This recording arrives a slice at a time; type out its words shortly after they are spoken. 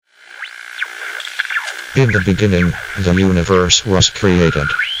In the beginning, the universe was created.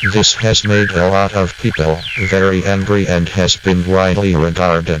 This has made a lot of people very angry and has been widely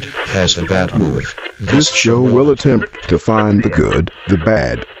regarded as a bad move. This show will attempt to find the good, the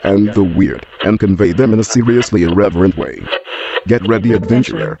bad, and the weird, and convey them in a seriously irreverent way. Get ready,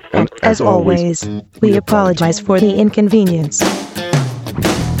 adventurer, and as always, we apologize for the inconvenience.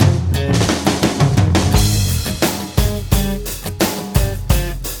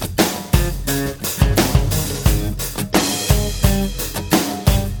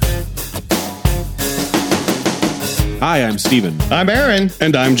 Hi, I'm Steven. I'm Aaron.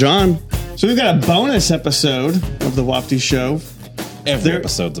 And I'm John. So we've got a bonus episode of the Wafty Show. Every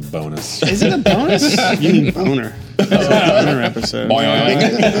episode's a bonus. Is it a bonus? You mean boner. It's a boner episode.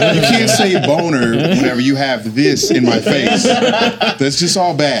 You can't say boner whenever you have this in my face. That's just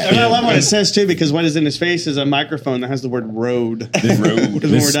all bad. And I love what it says, too, because what is in his face is a microphone that has the word road. Road.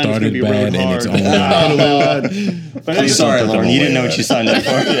 Because when we're done, it's going to be road hard. But I'm sorry, Lauren. You didn't know what you signed up for.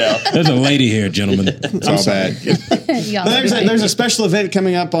 Yeah. There's a lady here, gentlemen. It's all bad. There's a special event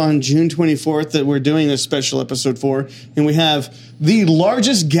coming up on June 24th that we're doing a special episode for, and we have the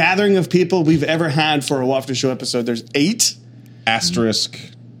largest gathering of people we've ever had for a Wafty Show episode. There's 8. Asterisk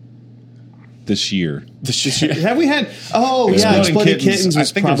this year. Have we had? Oh, yeah, Exploding Kittens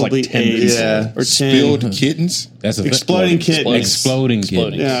was probably like 10 8 or 10. Spilled kittens. That's a Exploding Kittens. Exploding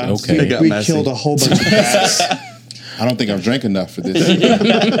kittens. Yeah. Okay. We killed a whole bunch of cats. I don't think I've drank enough for this.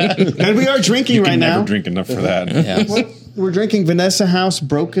 And we are drinking You right can now. never drink enough for that. Yeah. We're drinking Vanessa House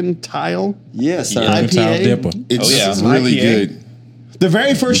Broken Tile. Yes. IPA. Tile dipper. It's really IPA. good. The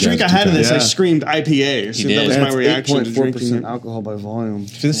very first drink I had of this, I Yeah. screamed IPA. So that was my reaction to drinking it. alcohol by volume.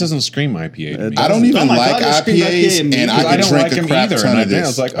 See, this doesn't scream IPA to me. I don't even Oh my like God, I screamed IPAs, IPA and I I can don't drink like a them crap either, ton and of I this.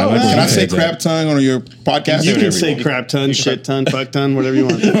 was like, I like Can I it. say crap tongue on your podcast? You can whatever say you want. crap ton, shit ton, fuck ton, whatever you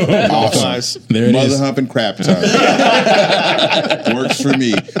want. Awesome. There it Mother is. humping crap tongue. Works for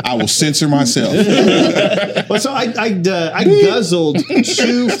me. I will censor myself. Well, so I guzzled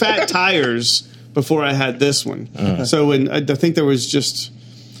 2 fat tires before I had this one. So when I think there was just...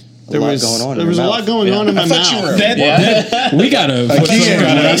 There was a lot going on in my mouth. We gotta. Again,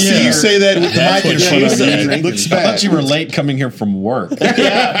 when I see you say that with the mic in front of you, it looks I thought bad. you were late coming here from work. So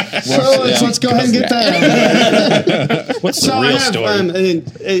let's go ahead and get that. What's So the I real have, story?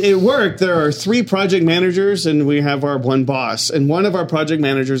 at work, there are 3 project managers, and we have our one boss. And one of our project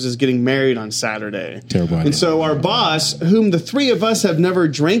managers is getting married on Saturday. Terrible idea. And so our boss, whom the 3 of us have never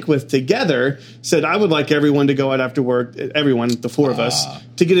drank with together, said, I would like everyone to go out after work, everyone, the 4 of us,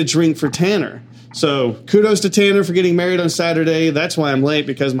 to get a drink for Tanner. So kudos to Tanner for getting married on Saturday. That's why I'm late,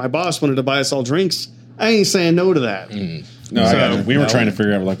 because my boss wanted to buy us all drinks. I ain't saying no to that. No, I got it. We were trying to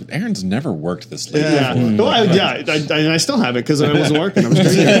figure out, like, Aaron's never worked this late Yeah, before. I still have it because I wasn't working. I was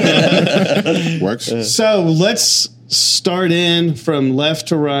drinking. Works. So let's start in from left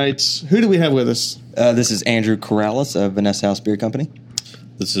to right. Who do we have with us? This is Andrew Corrales of Vanessa House Beer Company.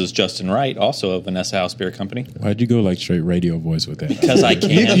 This is Justin Wright, also of Vanessa House Beer Company. Why'd you go like straight radio voice with that? Because I can.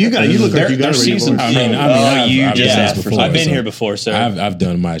 You look like you got a radio season- voice. I've just done asked this for before, I've been so here before, sir. I've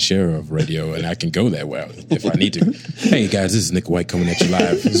done my share of radio, and I can go that well if I need to. Hey guys, this is Nick White coming at you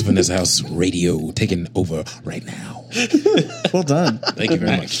live. This is Vanessa House Radio taking over right now. Well done. Thank you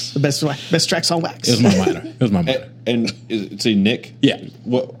very much. The best tracks on wax. It was my minor. And it's a Nick? Yeah.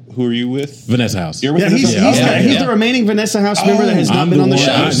 Who are you with? Vanessa House. You're with Yeah, Vanessa? he's the remaining Vanessa House member that has not been on the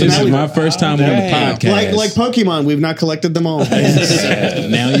show. This So now is we- my first time on the podcast. like Pokemon, we've not collected them all. Now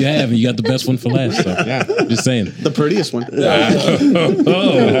you have, and you got the best one for last. So just saying. The prettiest one. It's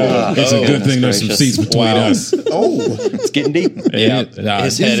a good thing there's some seats between us. It's getting deep. Yeah,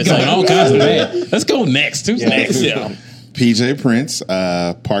 His this head is is going like- all kinds of bad. Let's go next. Who's next? Yeah. PJ Prince,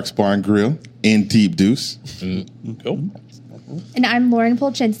 Parks Bar and Grill in Deep Deuce. Cool. And I'm Lauren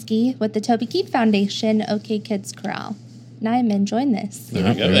Polchinski with the Toby Keith Foundation, OK Kids Corral. And I'm enjoying this.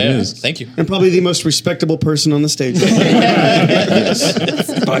 There it is. Thank you. And probably the most respectable person on the stage.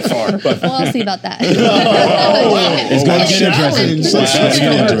 By far. Well, I'll see about that. It's going to get interesting.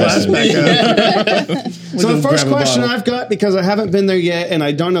 So the first question I've got, because I haven't been there yet and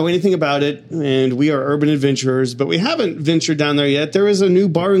I don't know anything about it, and we are urban adventurers, but we haven't ventured down there yet. There is a new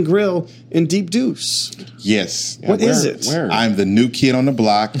bar and grill in Deep Deuce. Yes. What is it? Where? I'm the new kid on the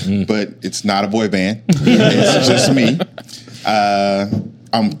block, but it's not a boy band. It's just me.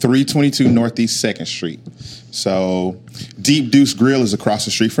 I'm 322 Northeast 2nd Street. So Deep Deuce Grill is across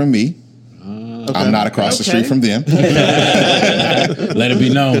the street from me. I'm not across the street from them. Let it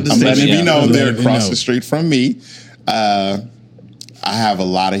be known. I'm letting it be known Let they're it be across known. the street from me. I have a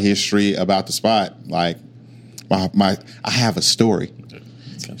lot of history about the spot. Like I have a story.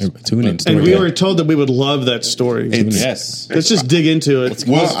 Tune in. And we were told that we would love that story. Yes. Let's just dig into it.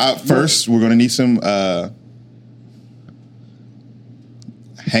 Well, first we're going to need some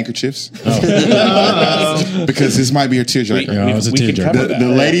handkerchiefs because this might be a tearjerker. We can cover that. The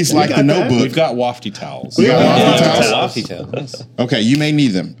ladies like the Notebook. We've got wafty towels. We got wafty towels? Wafty towels. Yes. Okay, you may need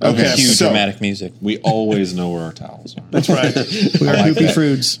them. Okay, Cue so dramatic music. We always know where our towels are. That's right. We are like Hoopy that.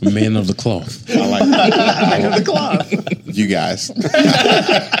 Fruits. Man of the cloth. I like that. The cloth. You guys.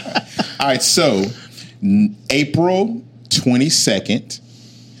 All right, so April 22nd,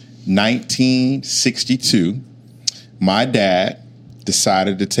 1962, my dad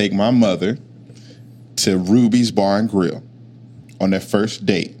decided to take my mother to Ruby's Bar and Grill on their first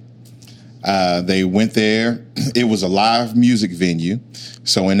date. They went there. It was a live music venue.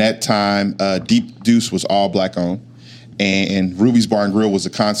 So in that time, Deep Deuce was all black owned. And Ruby's Bar and Grill was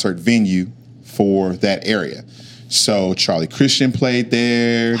a concert venue for that area. So Charlie Christian played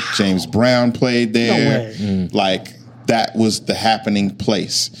there. Wow. James Brown played there. No way. Like, that was the happening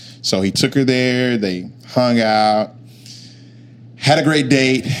place. So he took her there. They hung out. Had a great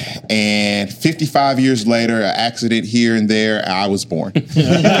date, and 55 years later, an accident here and there, I was born. Well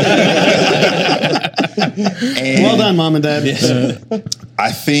done, Mom and Dad.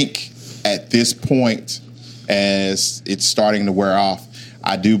 I think at this point, as it's starting to wear off,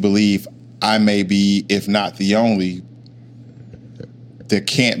 I do believe I may be, if not the only, there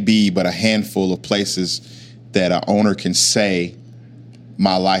can't be but a handful of places that an owner can say,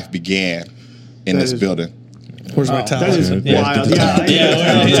 my life began in this building. Where's my towel? That is wild.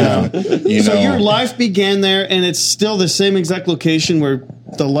 So your life began there, and it's still the same exact location where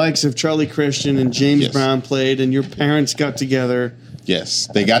the likes of Charlie Christian and James Brown played, and your parents got together. Yes,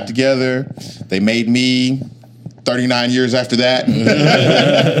 they got together. They made me 39 years after that.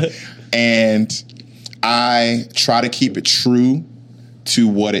 And I try to keep it true to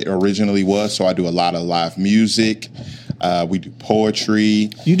what it originally was. So I do a lot of live music. We do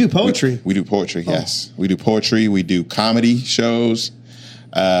poetry. You do poetry? We do poetry, yes. We do poetry. We do comedy shows.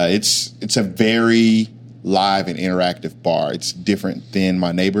 It's a very live and interactive bar. It's different than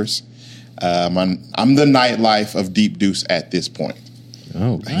my neighbors. I'm the nightlife of Deep Deuce at this point.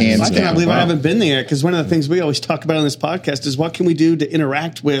 Oh, hands I down. cannot believe I haven't been there, because one of the things we always talk about on this podcast is what can we do to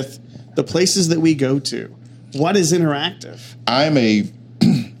interact with the places that we go to? What is interactive?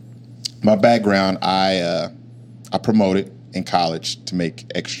 My background, I promoted in college to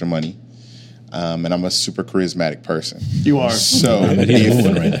make extra money. And I'm a super charismatic person. You are. So Right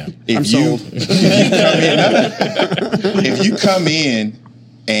now. if you come in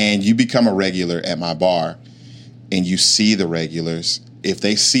and you become a regular at my bar and you see the regulars, if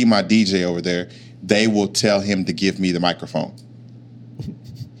they see my DJ over there, they will tell him to give me the microphone.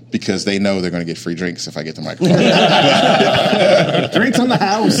 Because they know they're going to get free drinks if I get the microphone. Drinks on the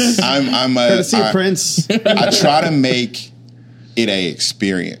house. I'm Courtesy of Prince. I try to make it a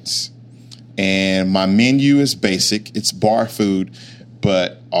experience. And my menu is basic. It's bar food,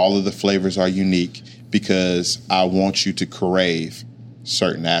 but all of the flavors are unique because I want you to crave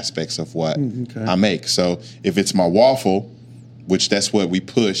certain aspects of what I make. So if it's my waffle, which that's what we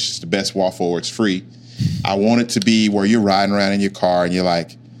push, it's the best waffle or it's free, I want it to be where you're riding around in your car and you're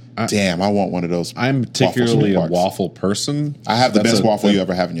like, damn, I want one of those. I'm particularly a waffle person. I have the best waffle you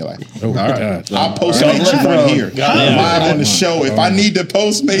ever have in your life. Oh, my God. I'll Postmate you one here. Live on the show. If I need to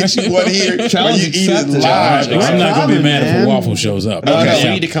Postmate you one here, or you eat it live. I'm not going to be mad if a waffle shows up. Okay. We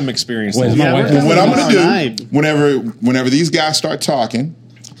need to come experience Wait, that. is my wife- What I'm going to do, whenever these guys start talking,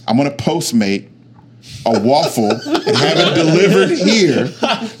 I'm going to Postmate a waffle and have it delivered here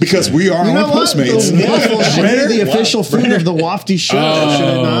because we are on Postmates. The waffle should be the official food of the Wafty show, should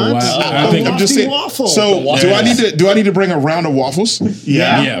it not? wow. I think I'm just saying. Waffle. So do I need to bring a round of waffles?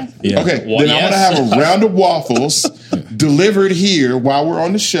 Yeah. Okay, then I'm gonna have a round of waffles delivered here while we're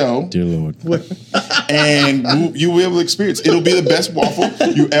on the show, Dear Lord. and you will be able to experience. It'll be the best waffle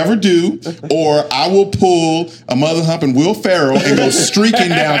you ever do, or I will pull a Mother Humping Will Ferrell and go streaking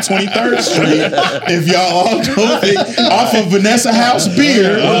down 23rd Street if y'all all don't think off of Vanessa House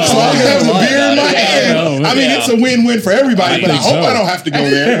beer. So I have a beer in my hand. I mean, it's a win-win for everybody, but I hope I don't have to go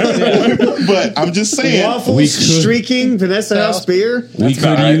there. But I'm just saying, Waffles, streaking, Vanessa House beer. We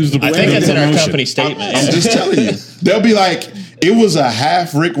could use the I think that's in our promotion. company statement. I'm just telling you, they'll be like, it was a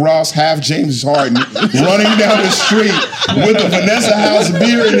half Rick Ross, half James Harden running down the street with a Vanessa House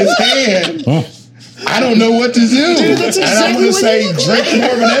beer in his hand. I don't know what to do. Dude, that's and I'm exactly going to what say, you look drink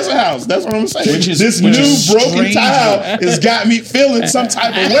more Vanessa House. That's what I'm saying. This which new is broken strange. tile has got me feeling some type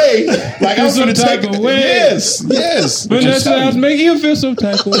of way. Like I'm Some going to type take of way. Yes. Vanessa House make you feel some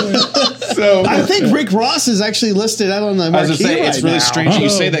type of way. So I think Rick Ross is actually listed out on the I was marquee going to say, it's right really now. strange that you Oh.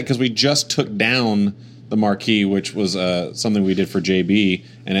 say that because we just took down the marquee, which was something we did for JB,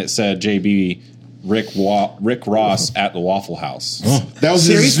 and it said JB Rick Ross at the Waffle House. that was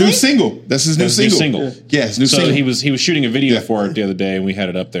his Seriously? new single. That's his new That's his single. new single. Yeah, his new So single. he was shooting a video Yeah. for it the other day, and we had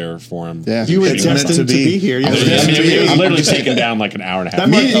it up there for him. Yeah. You were It's destined to be here. I was, Yeah. I mean, Yeah. it was I'm literally just- taken down like an hour and a half. That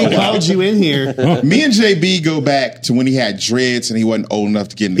marquee Me- called you in here. Me and JB go back to when he had dreads and he wasn't old enough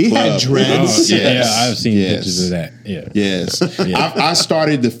to get in the He club. had dreads? Oh, Yes. yeah, I've seen Yes. pictures of that. Yeah. Yes. I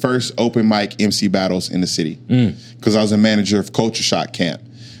started the first open mic MC battles in the city because I was a manager of Culture Shock Camp.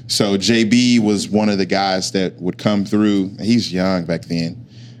 So JB was one of the guys that would come through. He's young back then.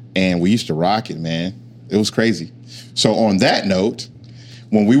 And we used to rock it, man. It was crazy. So on that note,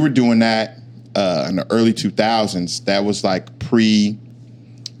 when we were doing that in the early 2000s, that was like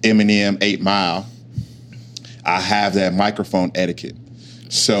pre-Eminem 8 Mile. I have that microphone etiquette.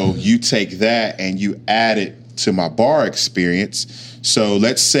 So you take that and you add it to my bar experience. So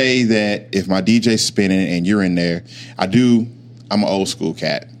let's say that if my DJ's spinning and you're in there, I'm an old school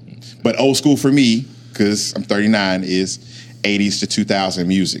cat. But old school for me, because I'm 39, is 80s to 2000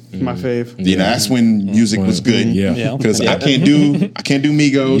 music. My fave. You know, that's when music was good. Yeah. Because I can't do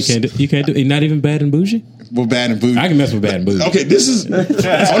Migos. You can't do not even Bad and Bougie. Well, Bad and Bougie. I can mess with Bad and Bougie. Okay, this is on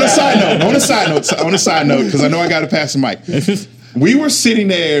a side note, because I know I got to pass the mic. We were sitting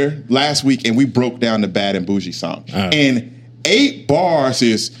there last week and we broke down the Bad and Bougie song. And 8 bars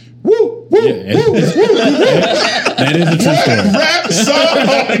is woo, woo, Yeah. woo, woo. That is a true What story. rap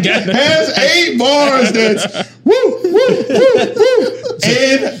song has 8 bars that's woo, woo, woo, woo.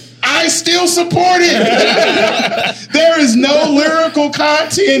 And I still support it. There is no lyrical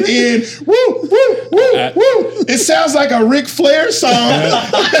content in woo, woo, woo, woo. It sounds like a Ric Flair song.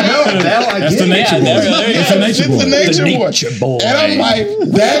 That's the nature boy. It's a nature boy. It's the nature boy. And I'm like,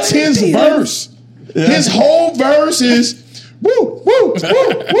 that's his verse. His whole verse is woo, woo,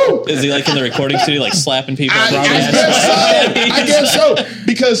 woo, woo. Is he like in the recording studio, like slapping people? I guess so.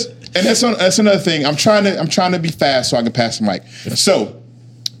 Because, and that's another thing. I'm trying to be fast so I can pass the mic. So,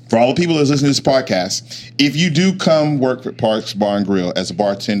 for all the people that listen to this podcast, if you do come work at Parks Bar and Grill as a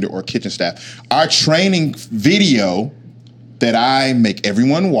bartender or kitchen staff, our training video that I make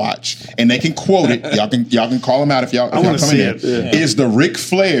everyone watch, and they can quote it. Y'all can call them out if y'all wanna come see in. it. Yeah. Is the Ric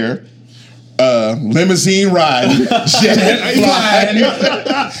Flair limousine ride, jet flying,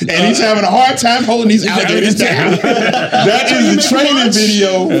 and he's having a hard time holding these alligators down. That is the training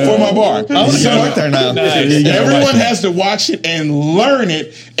video for my bar. I want to go work there now. Everyone has to watch it and learn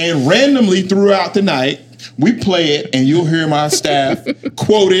it, and randomly throughout the night, we play it, and you'll hear my staff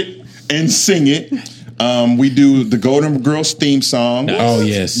quote it and sing it. We do the Golden Girls theme song. Oh,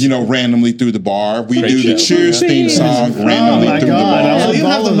 yes. You know, randomly through the bar. We do the show. Cheers theme song randomly my through God, the bar. I love You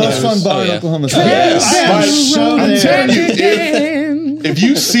have the all of most those. fun bar Oh, in yeah. Oklahoma City. Yes, Yeah, so I'm there. telling you, if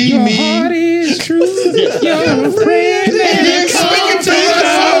you see me, is true. Your friend speaking to your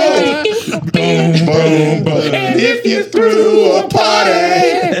soul, boom, boom, boom. If you threw a party,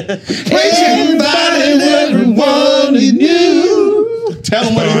 everybody and everyone you knew, tell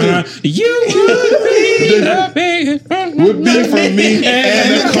them what to do. You Would be from me,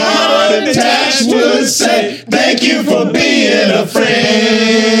 and the card attached would say, "Thank you for being a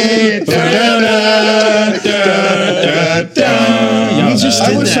friend."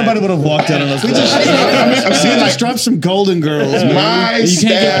 I wish somebody would have walked out on those. I'm seeing Let's like drop some Golden Girls. man. my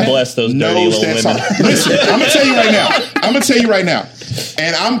staff Bless those dirty knows little that women. song. Listen, I'm gonna tell you right now,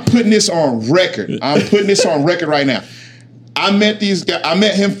 and I'm putting this on record. Right now. I met these guys. I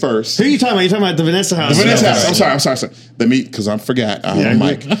met him first. Who are you talking about? You're talking about the Vanessa House. Vanessa House. I'm sorry. Let me, because I forgot. I have a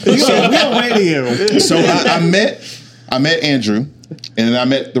mic. We'll wait to you. So I met Andrew, and then I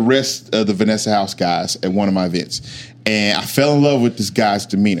met the rest of the Vanessa House guys at one of my events, and I fell in love with this guy's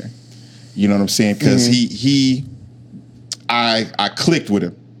demeanor. You know what I'm saying? Because I clicked with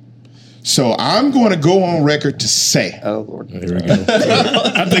him. So I'm going to go on record to say Oh Lord. Here we go.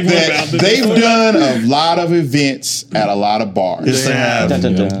 that they've done a lot of events at a lot of bars. Yes, they have. Dun,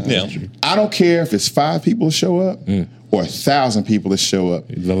 dun, dun. Yeah. I don't care if it's 5 people that show up or 1,000 people that show up.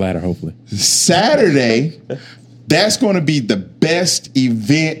 The latter, hopefully. Saturday, that's going to be the best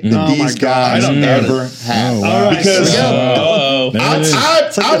event that Oh my these God. guys ever have. Oh, wow. Because Uh-oh. I'm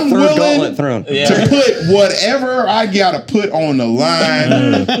Third willing gauntlet thrown. to put whatever I got to put on the line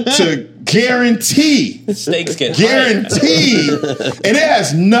to Guarantee. Stakes get Guarantee. And it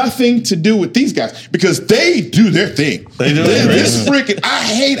has nothing to do with these guys because they do their thing. They do This freaking, I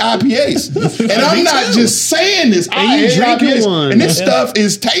hate IPAs. And I'm not just saying this. I you hate drinking IPAs. one. And this stuff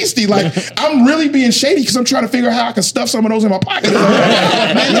is tasty. Like, I'm really being shady because I'm trying to figure out how I can stuff some of those in my pocket. I'm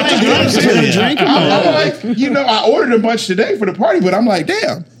like, I ordered a bunch today for the party, but I'm like,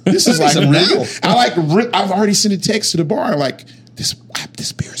 damn, this is like really good. I've already sent a text to the bar like, this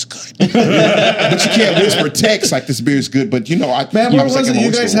beer is good. But you can't whisper text like this beer is good. But Man, what was it?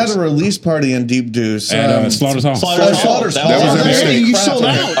 You guys had a release party in Deep Deuce. At Slaughter's Hall. Slaughter's Hall. That was amazing. You sold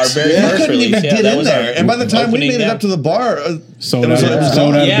out. Our very You first couldn't release. even get that in was there. our And by the time we opening made it day. up to the bar, Sold it was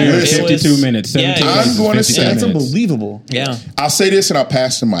out of Yeah, beer. it was- 52 minutes. 17 yeah, minutes, I'm going to 52 say- that's minutes. unbelievable. Yeah. I'll say this and I'll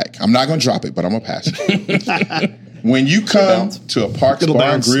pass the mic. I'm not going to drop it, but I'm going to pass it. When you come to a Parks It'll Bar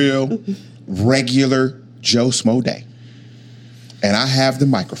and bounce. Grill regular Joe Smo Day, and I have the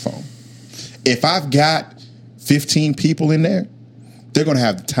microphone, if I've got 15 people in there, they're going to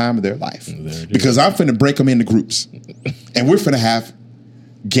have the time of their life because I'm finna break them into groups, and we're finna have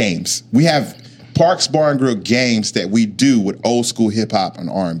games. We have Parks Bar and Grill games that we do with old school hip hop and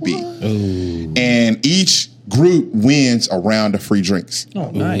R&B, and each group wins a round of free drinks. Oh,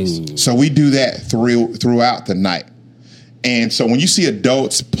 nice. So we do that throughout the night. And so when you see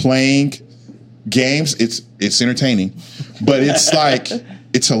adults playing games, it's entertaining, but it's like,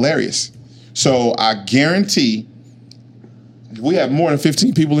 it's hilarious. So I guarantee we have more than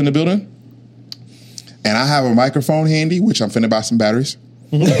 15 people in the building, and I have a microphone handy, which I'm finna buy some batteries.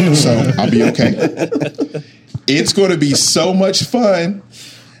 So I'll be okay. It's going to be so much fun.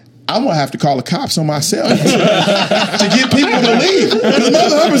 I'm gonna have to call the cops on myself to get people to leave because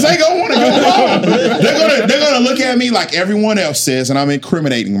motherfuckers ain't gonna want to go home. They're gonna look at me like everyone else says, and I'm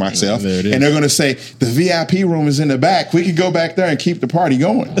incriminating myself. There it is. And they're gonna say the VIP room is in the back. We could go back there and keep the party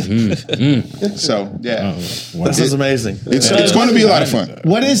going. So yeah, This is amazing. it's going to be a lot of fun.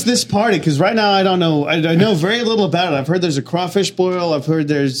 What is this party? Because right now I don't know. I know very little about it. I've heard there's a crawfish boil. I've heard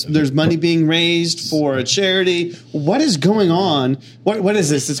there's money being raised for a charity. What is going on? What is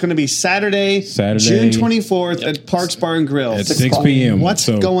this? It's going to be Saturday, June 24th at Parks Bar and Grill At 6 p.m. What's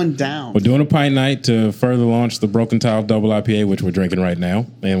So, going down? We're doing a pint night to further launch the Broken Tile Double IPA, which we're drinking right now.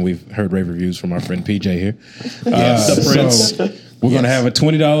 And we've heard rave reviews from our friend PJ here. The Prince. So we're going to have a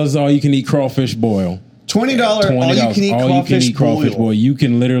 $20 all-you-can-eat crawfish boil. $20 all you can eat crawfish boil. You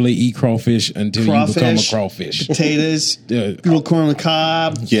can literally eat crawfish until you become a crawfish. Potatoes, Yeah. little corn on the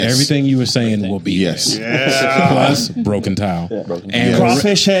cob, Yes. Everything you were saying will be Yes. there. Plus Broken Tile. And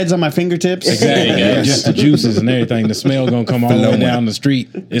crawfish heads on my fingertips. Exactly. Yes. Just the juices and everything. The smell gonna come all the way down the street.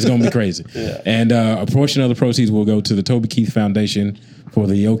 It's gonna be crazy. And a portion of the proceeds will go to the Toby Keith Foundation for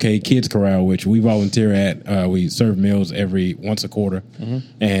the OK Kids Corral, which we volunteer at. We serve meals once a quarter,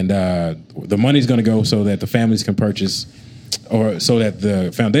 and the money's gonna go so that the families can purchase, or so that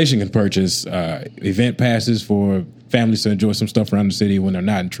the foundation can purchase event passes for families to enjoy some stuff around the city when they're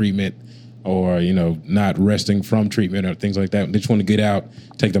not in treatment, or not resting from treatment or things like that. They just want to get out,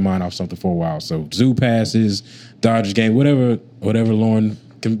 take their mind off something for a while. So zoo passes, Dodgers game, whatever Lauren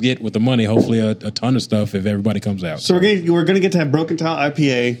can get with the money. Hopefully a ton of stuff if everybody comes out. So we're gonna get to have Broken Tile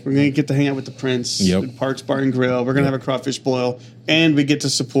IPA. We're gonna get to hang out with the Prince. Yep. At Parks Bar and Grill. We're gonna have a crawfish boil, and we get to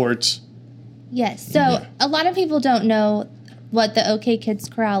support. Yes. So a lot of people don't know what the OK Kids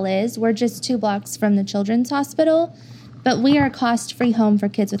Corral is. We're just 2 blocks from the Children's Hospital, but we are a cost-free home for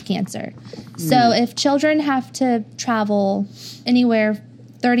kids with cancer. So if children have to travel anywhere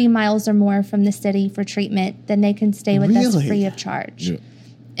 30 miles or more from the city for treatment, then they can stay with us Really? free of charge. Yeah.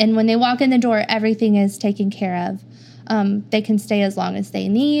 And when they walk in the door, everything is taken care of. They can stay as long as they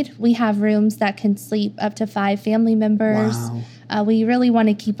need. We have rooms that can sleep up to 5 family members. Wow. We really want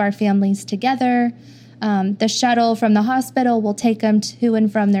to keep our families together. The shuttle from the hospital will take them to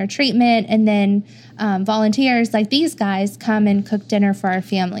and from their treatment, and then volunteers like these guys come and cook dinner for our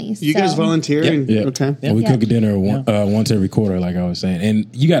families. You guys volunteer? Yep. And, Yeah. Okay. And we Yeah. cook a dinner once every quarter, like I was saying. And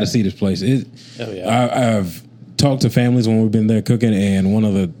you got to see this place. I've talked to families when we've been there cooking, and one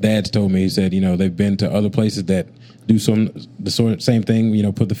of the dads told me, he said, they've been to other places that do same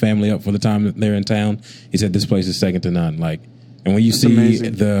thing, put the family up for the time that they're in town. He said this place is second to none. And when you see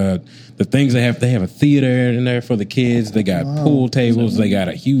amazing. the things they have a theater in there for the kids. They got pool tables. They got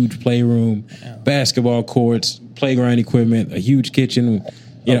a huge playroom, basketball courts, playground equipment, a huge kitchen.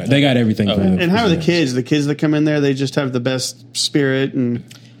 They got everything. For them. And how are the kids? The kids that come in there, they just have the best spirit and.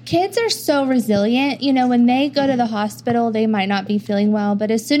 Kids are so resilient. When they go to the hospital, they might not be feeling well, but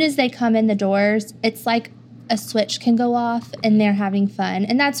as soon as they come in the doors, it's like a switch can go off and they're having fun.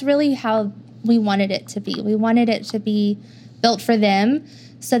 And that's really how we wanted it to be. We wanted it to be built for them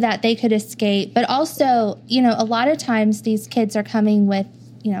so that they could escape. But also, a lot of times these kids are coming with,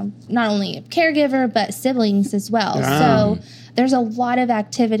 not only a caregiver, but siblings as well. So there's a lot of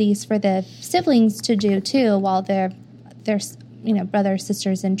activities for the siblings to do too while they're brothers,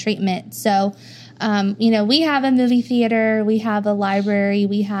 sisters in treatment. So, we have a movie theater, we have a library,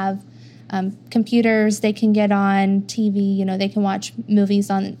 we have computers they can get on, TV, they can watch movies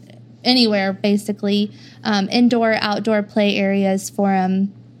on anywhere, basically, indoor, outdoor play areas for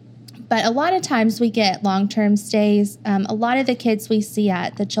them. But a lot of times we get long-term stays. A lot of the kids we see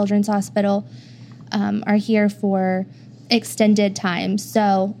at the Children's Hospital are here for extended time.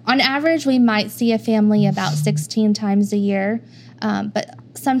 So on average, we might see a family about 16 times a year. But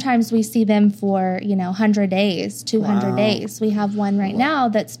sometimes we see them for, 100 days, 200 days. We have one right now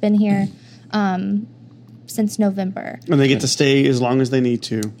that's been here since November. And they get to stay as long as they need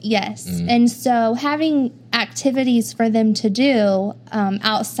to. Yes. And so having activities for them to do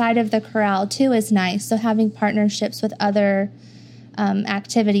outside of the corral, too, is nice. So having partnerships with other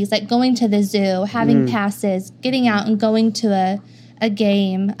activities, like going to the zoo, having passes, getting out and going to a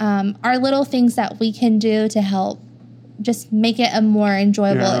game, are little things that we can do to help just make it a more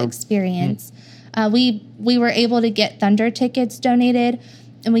enjoyable experience. We were able to get Thunder tickets donated,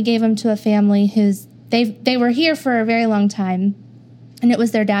 and we gave them to a family who's they were here for a very long time, and it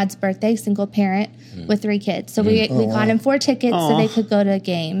was their dad's birthday, single parent with 3 kids. So we got him 4 tickets so they could go to a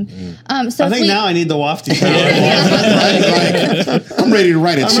game. So I think now I need the wafty show. I'm ready to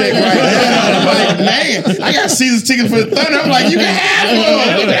write a check right now. I'm like, man, I got season tickets for the Thunder. I'm like, you can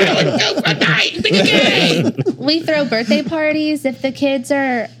have one. We throw birthday parties if the kids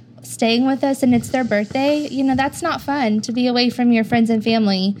are staying with us and it's their birthday. That's not fun to be away from your friends and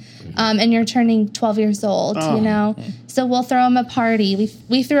family, and you're turning 12 years old. So we'll throw them a party.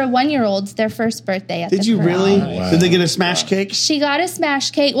 We threw a 1-year-old's their first birthday at the Did you corral. really? Did they get a smash cake? She got a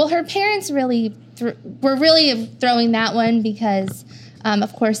smash cake. Well, her parents really were really throwing that one because,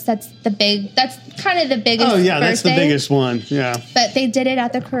 of course, that's kind of the biggest. Oh yeah, birthday. that's the biggest one. Yeah. But they did it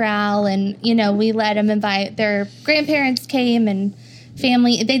at the corral, and we let them invite their grandparents came and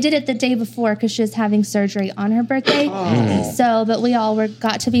family. They did it the day before because she was having surgery on her birthday. So, but we all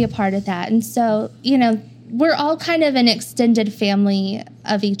got to be a part of that, and so we're all kind of an extended family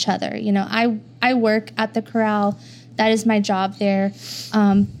of each other. I work at the corral. That is my job there.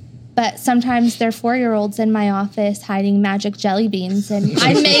 But sometimes there are 4-year-olds in my office hiding magic jelly beans, and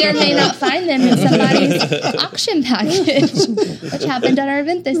I may or may not find them in somebody's auction package, which happened at our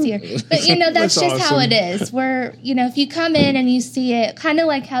event this year. But, that's just awesome. How it is. We're, if you come in and you see it, kind of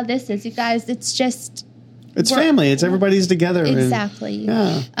like how this is, you guys, it's just... It's family. It's everybody's together. Exactly.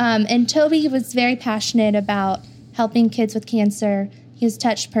 And Toby was very passionate about helping kids with cancer. He was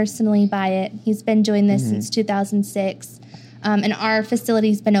touched personally by it. He's been doing this since 2006. And our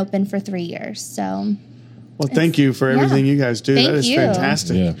facility's been open for 3 years. So, well, thank you for everything you guys do. That is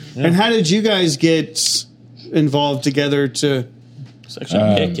fantastic. Yeah. And how did you guys get involved together to?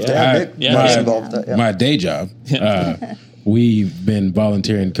 My day job. We've been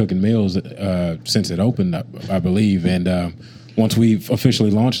volunteering cooking meals since it opened, I believe. And once we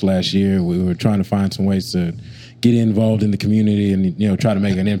officially launched last year, we were trying to find some ways to get involved in the community and try to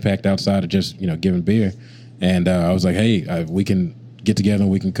make an impact outside of just giving beer. And I was like, hey, we can get together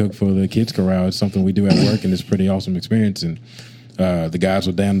and we can cook for the kids' corral. It's something we do at work, and it's a pretty awesome experience. And the guys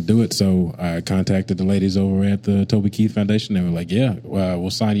were down to do it, so I contacted the ladies over at the Toby Keith Foundation. They were like, yeah, we'll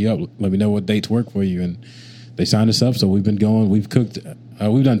sign you up. Let me know what dates work for you. And they signed us up, so we've been going. We've cooked.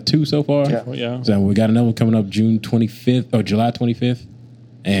 We've done 2 so far. Yeah. So we got another one coming up July 25th.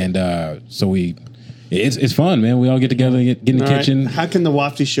 And so it's fun, man. We all get together and get in the kitchen. How can the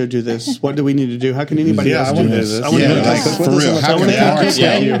Wafty Show do this? What do we need to do? How can anybody else do this? I want to for real. How can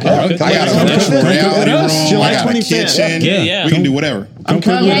July 25th. Yeah. We can do whatever.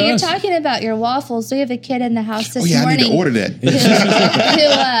 You're talking about your waffles. We have a kid in the house this morning. I need to order that.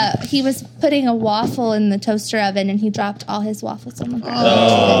 Who he was putting a waffle in the toaster oven, and he dropped all his waffles on the ground.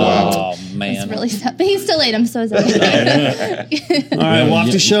 Oh man, it's really sad. But he still ate them, so it's okay. All right,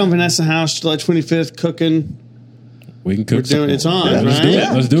 Wafty Show in Vanessa House, July 25th, cooking. We can cook. It's on, right?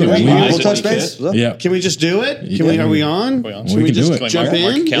 Let's do it. We'll touch base. Yeah. Can we just do it? Are we on? Can we just jump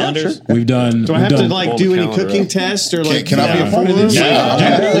in? Calendars. Yeah, sure. We've done. Do I have to do any cooking tests or Can I be a part of this?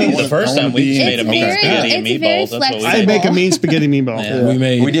 Yeah. The first time we made a mean spaghetti and meatballs. That's what we I'd make a mean spaghetti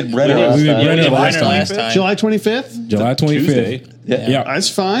meatball. We did Brenner last time. July 25th. July 25th. Yeah. That's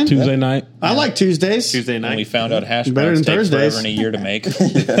fine. Tuesday night. I like Tuesdays. Tuesday And night. we found out hash Better browns than take Thursdays. forever and a year to make.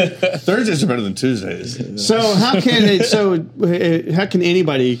 Thursdays are better than Tuesdays. So how can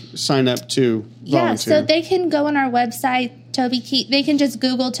anybody sign up to Yeah, volunteer? so they can go on our website, Toby Keith. They can just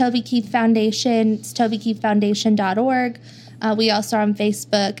Google Toby Keith Foundation. It's TobyKeithFoundation.org. We also are on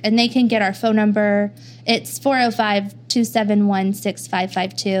Facebook, and they can get our phone number. It's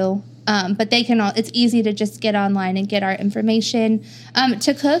 405-271-6552. But they can all, it's easy to just get online and get our information.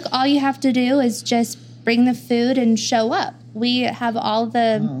 To cook, all you have to do is just bring the food and show up. We have all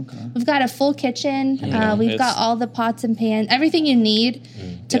the, we've got a full kitchen. We've got all the pots and pans, everything you need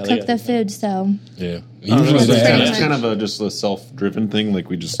to cook the food. So Yeah. That's Usually pretty that- much. Kind of just a self-driven thing. Like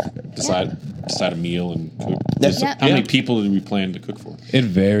we just decide a meal and cook. Yeah. How many people do we plan to cook for? It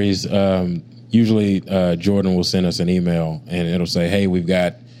varies. Usually, Jordan will send us an email and it'll say, "Hey, we've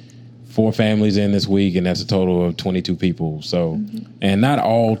got 4 families in this week, and that's a total of 22 people." So, and not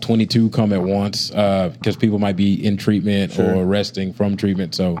all 22 come at once because people might be in treatment or resting from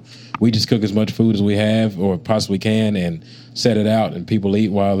treatment. So, we just cook as much food as we have or possibly can, and set it out, and people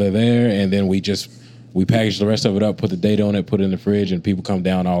eat while they're there, and then we package the rest of it up, put the date on it, put it in the fridge, and people come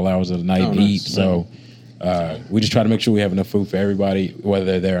down all hours of the night and nice. eat. So, we just try to make sure we have enough food for everybody, whether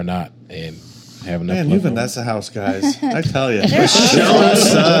they're there or not, and have enough. Man, you left over. Vanessa House, guys. I tell you. Show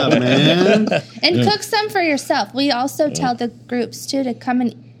us up, man. and cook some for yourself. We also tell the groups too to come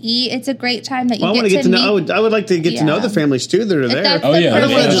and eat. It's a great time that you Well, I want get to get to know. meet. I would like to get to know Yeah. the families too that are there. That's Oh, the yeah. I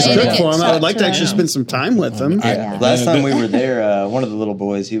don't want to perfect just way cook get for them. I would talk like to actually them. spend some time with them. Last time we were there, one of the little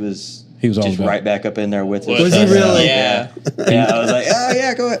boys, he was all just about right back up in there with us. Was he really? Yeah. Yeah, I was like, oh,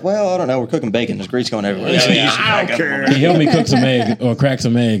 yeah, go ahead. Well, I don't know. We're cooking bacon. There's grease going everywhere. I don't care. He helped me cook some eggs or crack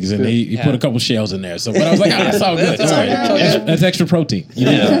some eggs, and he put a couple shells in there. So, but I was like, that's all good. That's, all right. That's extra protein. You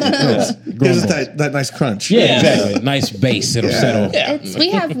know? Gives it that nice crunch. Yeah, exactly. Nice base. It'll settle.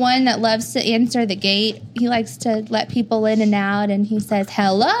 We have one that loves to answer the gate. He likes to let people in and out, and he says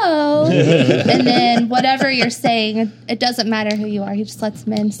hello, and then whatever you're saying, it doesn't matter who you are. He just lets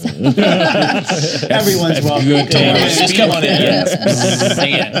them in. So. Everyone's welcome. Good time. Just come on in.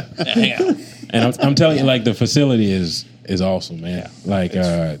 Hang out. And I'm telling you, like, the facility is awesome, man. Like,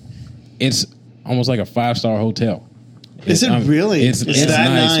 it's almost like a 5-star hotel. Is it really? It's that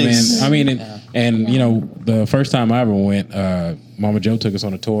nice? man. I mean, and you know, the first time I ever went, Mama Joe took us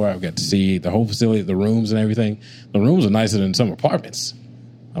on a tour. I got to see the whole facility, the rooms and everything. The rooms are nicer than some apartments.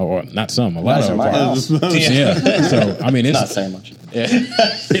 Or not some, a lot of apartments. Yeah. So I mean, it's Not saying much.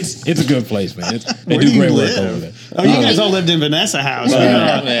 it's a good place, man. They Where do do you great work live? over there. Oh, you guys all lived in Vanessa House. You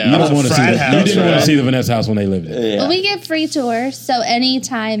don't want to see frat that. house, You didn't want right? to see the Vanessa House when they lived there. Well, we give free tours, so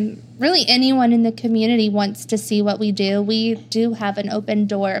anytime, really anyone in the community wants to see what we do have an open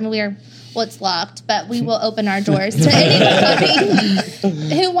door. I mean, it's locked, but we will open our doors to anybody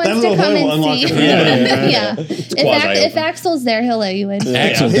who wants to come and see. Yeah. If Axel's there, he'll let you in.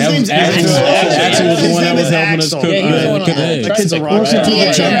 Axel, His that was name's Axel. Axel was the His one that name was is helping us Axel. cook. Yeah, he was the one cook on eggs. That kid's a rock Welcome star. to the He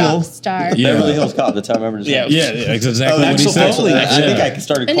is a jungle. rock star. Yeah. Beverly Hills Cop. That's how I remember his name. Yeah, that's exactly what he Axel said. Foley. I think I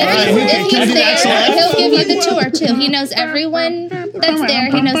started And calling if he's there, he'll give you the tour too. He knows everyone that's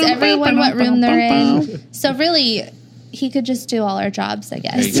there. He knows everyone what room they're in. So really, he could just do all our jobs, I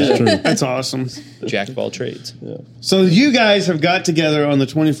guess. That's awesome. Jack of all trades. So you guys have got together on the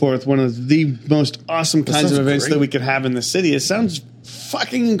 24th, one of the most awesome kinds of sounds events great. that we could have in the city. It sounds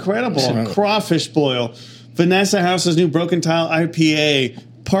fucking incredible. Crawfish boil, Vanessa House's new Broken Tile IPA,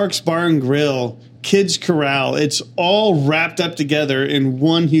 Parks Bar and Grill, Kids Corral. It's all wrapped up together in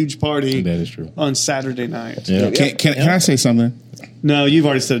one huge party. That is true. On Saturday night. Yeah. Can I say something? No, you've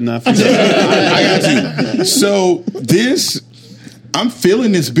already said enough. I got you. So I'm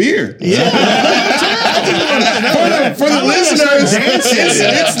feeling this beer. For the listeners,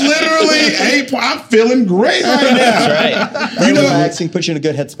 it's literally I'm feeling great right now. That's right. You know, Relaxing puts you in a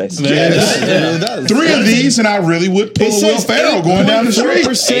good headspace. yes. 3 of these, and I really would pull a Will Ferrell going down the street.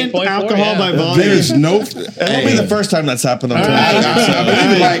 8.4% 8.4, alcohol yeah. by volume. There's no. It won't be the first time that's happened. I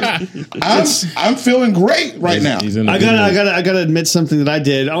believe it. Like I'm feeling great right now. He's in the I good mood. gotta admit something that I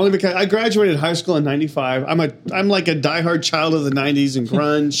did only because I graduated high school in '95. I'm like a diehard child of the '90s and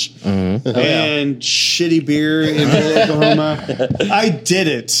grunge and shitty beer in Oklahoma. I did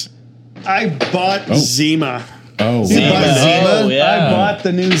it. I bought Zima. Oh, You bought Zima? Oh, yeah. I bought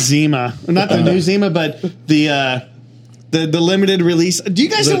the new Zima, not the new Zima, but the limited release. Do you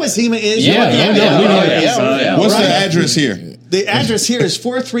guys know what Zima is? Yeah, we know it. What's the address here? The address here is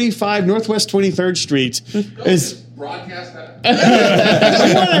 435 Northwest 23rd Street. Is Broadcast that.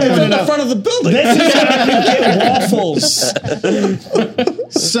 it's in the front of the building. This is how you get waffles.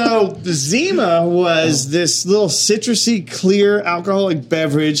 So Zima was this little citrusy, clear alcoholic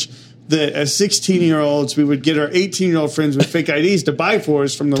beverage that as 16-year-olds we would get our 18-year-old friends with fake IDs to buy for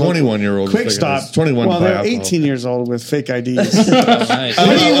us from the 21-year-old Quick Stop. 21. Well, they're 18 years old with fake IDs. Nice.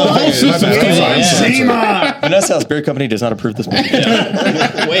 What do you want? Zima. Vanessa House Beer Company does not approve this movie.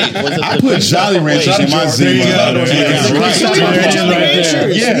 Wait, was it I put Jolly Ranchers in my Zima.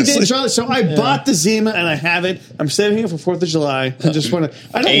 So I bought the Zima and I have it. I'm saving it for 4th of July. I just want to.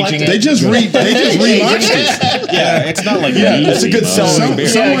 I don't like Aging it. They just relaunched it. Yeah, it's not like It's a good selling beer.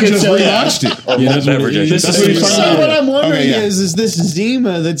 Someone just relaunched it. That's what it is. So what I'm wondering Okay, yeah. is this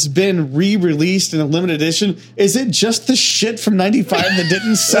Zima that's been re-released in a limited edition, is it just the shit from 95 that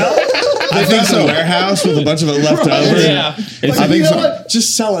didn't sell? I think so. Warehouse with a bunch of it left over. Yeah. Like, I think you know so. what?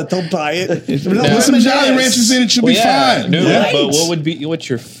 Just sell it. They'll buy it. Put some Jolly Ranchers in it, you'll be fine. No, Right. but what's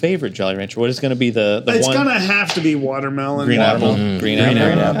your favorite Jolly Rancher? What is going to be the It's one? gonna have to be watermelon. Green apple. Green Green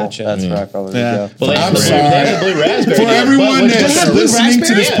apple. apple. Gotcha. That's where I probably would go. Well, they I'm have sorry. They have the blue raspberry. For everyone But that's which- listening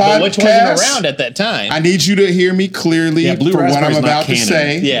to this Yeah, but which wasn't podcast, around at that time. I need you to hear me clearly Yeah, blue for what I'm raspberry's not about to canon.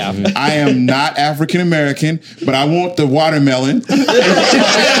 say. Yeah. I am not African American, but I want the watermelon.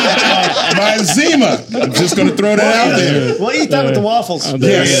 My Zima. I'm just going to throw that out there. We'll eat that with the waffles.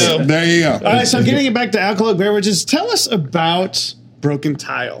 Yes, there you go. All right, so getting it back to alcoholic beverages, tell us about Broken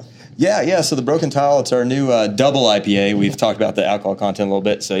Tile. Yeah. So the Broken Tile, it's our new double IPA. We've talked about the alcohol content a little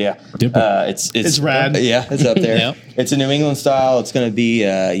bit. So yeah, it's rad. Yeah, it's up there. Yeah. It's a New England style. It's going to be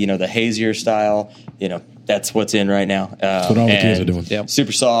the hazier style. That's what's in right now. That's what all the kids are doing. Yep.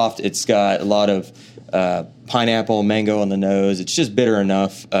 Super soft. It's got a lot of pineapple, mango on the nose. It's just bitter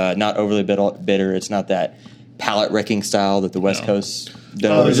enough. Not overly bitter. It's not that palate wrecking style that the West Coast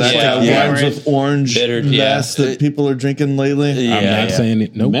does. is that Yeah. yeah. Wines with orange Bitter, mess that people are drinking lately. I'm not saying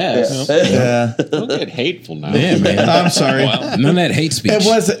it. Nope. Mess. Yeah. Don't get hateful now. Yeah, man. I'm sorry. None of that hate speech.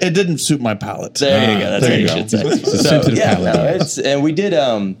 It didn't suit my palate. There you go. That's there what you you go. should say. It's a sensitive palate. And we did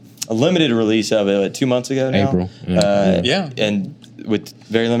a limited release of it 2 months ago now. April. Yeah. And with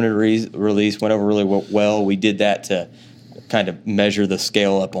very limited release, went over really well. We did that to kind of measure the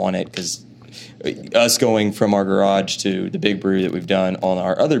scale up on it because us going from our garage to the big brew that we've done on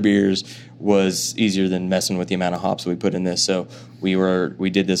our other beers was easier than messing with the amount of hops that we put in this. So we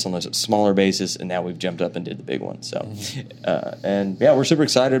did this on a smaller basis, and now we've jumped up and did the big one. So, and yeah, we're super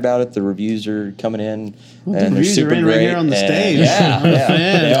excited about it. The reviews are coming in, and they're reviews super are in great. right here on the And- stage.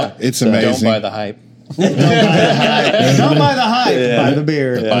 Yeah. It's Don't amazing. buy the hype. Don't buy the hype. Buy the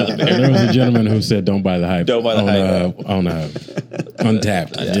beer. There was a gentleman who said, "Don't buy the hype." Don't buy the hype. On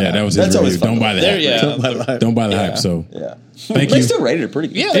Untapped. Yeah, that was his That's always review. fun. Don't buy the There, hype. yeah. Don't buy the hype. So Yeah. thank They you. still rated it pretty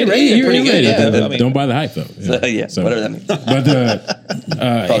good. Yeah, they rated it pretty good. Yeah, I mean, Don't buy the hype though. Yeah, whatever that means. But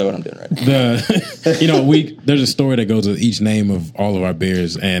Probably what I'm doing right. there's a story that goes with each name of all of our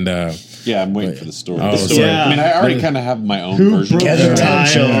beers, and Yeah, I'm waiting for the story. Oh, The story. yeah. I mean, I already kind of have my own version. Gather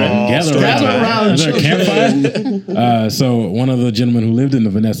gather around. Is there a campfire? So one of the gentlemen who lived in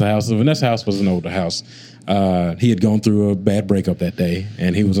the Vanessa house. The Vanessa house was an older house. He had gone through a bad breakup that day,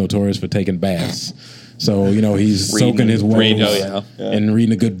 and he was notorious for taking baths. So he's soaking his woes and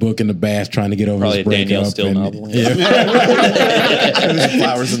reading a good book in the bath, trying to get over Probably his a Danielle breakup. Steele and- novel. There's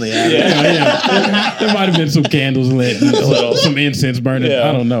flowers in the attic. There might have been some candles lit, some incense burning.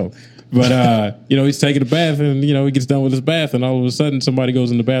 I don't know. But, he's taking a bath and, he gets done with his bath and all of a sudden somebody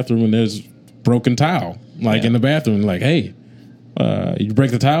goes in the bathroom and there's broken tile, in the bathroom. Like, hey, you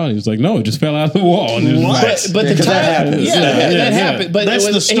break the tile? And he was like, no, it just fell out of the wall. And it was like, But the that time, happens. that happened. But That's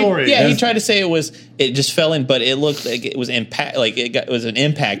it was, the story. He tried to say it just fell in, but it looked like it was impact. Like it was an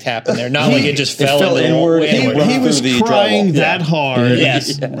impact happened there, not like it just fell fell in inward. He was Through the crying drywall. that hard.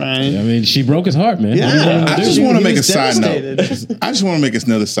 Yes. Right. I mean, she broke his heart, man. Yeah. I just want to He make a was side devastated. note. I just want to make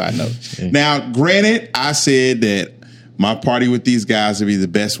another side note. Now, granted, I said that my party with these guys would be the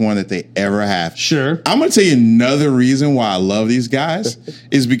best one that they ever have. Sure. I'm going to tell you another reason why I love these guys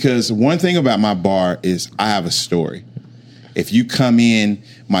is because one thing about my bar is I have a story. If you come in,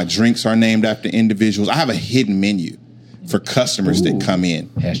 my drinks are named after individuals. I have a hidden menu for customers that come in.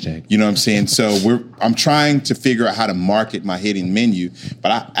 Hashtag. You know what I'm saying? So I'm trying to figure out how to market my hidden menu,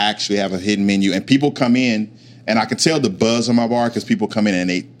 but I actually have a hidden menu. And people come in, and I can tell the buzz on my bar because people come in and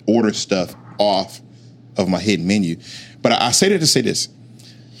they order stuff off of my hidden menu. But I say that to say this.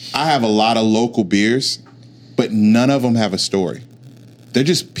 I have a lot of local beers, but none of them have a story. They're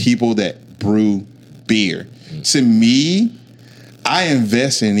just people that brew beer. To me, I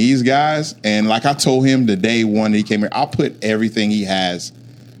invest in these guys, and like I told him the day one that he came here, I'll put everything he has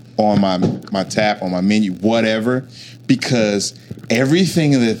on my tap, on my menu, whatever, because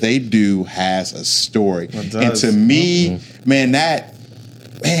everything that they do has a story. And to me, man,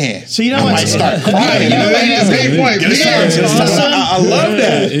 man. So you know I what? might start crying. I love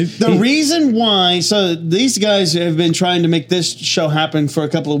that. The reason why, so these guys have been trying to make this show happen for a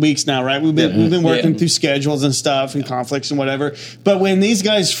couple of weeks now, right? We've been working through schedules and stuff and conflicts and whatever. But when these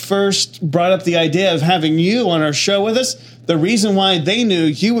guys first brought up the idea of having you on our show with us, the reason why they knew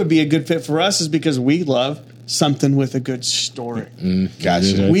you would be a good fit for us is because we love something with a good story.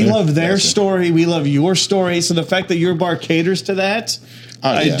 Gotcha. We love their story. We love your story. So the fact that your bar caters to that,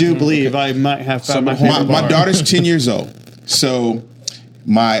 I do believe I might have found my favorite bar. My daughter's 10 years old. So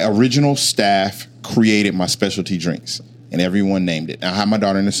my original staff created my specialty drinks, and everyone named it. I have my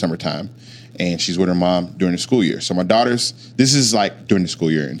daughter in the summertime, and she's with her mom during the school year. So my daughter's, this is like during the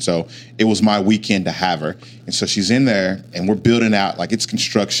school year. And so it was my weekend to have her. And so she's in there, and we're building out, like it's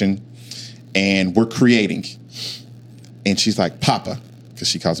construction, and we're creating. And she's like, Papa, because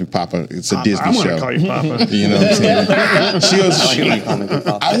she calls me Papa. It's a Disney show. I'm going to call you Papa. You know what I'm saying? She goes,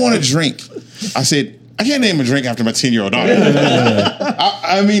 I want a drink. I said, I can't name a drink after my 10-year-old daughter.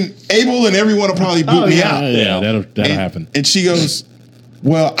 I mean, Abel and everyone will probably boot me out. Yeah, that'll happen. And she goes,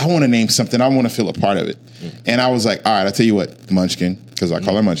 well, I want to name something. I want to feel a part of it. And I was like, all right, I'll tell you what, Munchkin, because I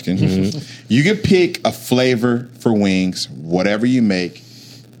call her Munchkin. You can pick a flavor for wings, whatever you make.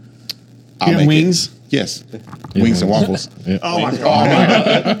 I'll make wings? It. Yes. Wings and waffles. Yeah. Oh, my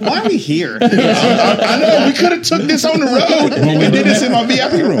God. Why are we here? I know. We could have took this on the road and did this in my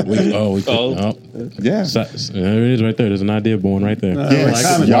VIP room. Yeah. There it is right there. There's an idea born right there.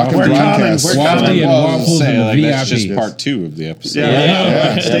 Y'all can broadcast. Wafty and waffles in the That's VIP. just part 2 of the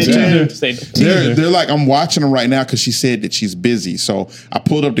episode. Stay tuned. They're like, I'm watching them right now because she said that she's busy. So I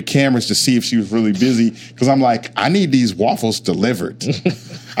pulled up the cameras to see if she was really busy because I'm like, I need these waffles delivered.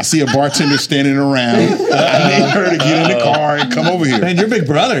 I see a bartender standing around. I need her to get in the car and come over here. Man, you're big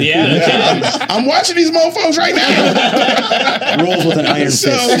brother. Yeah. I'm watching these mofos right now. Rolls with an iron fist.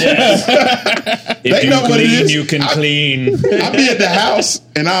 They know what it is. You can clean. I'll be at the house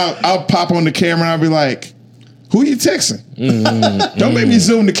and I'll pop on the camera and I'll be like, who are you texting? Don't make me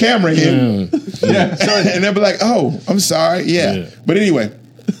zoom the camera in. And they'll be like, oh, I'm sorry. Yeah. But anyway,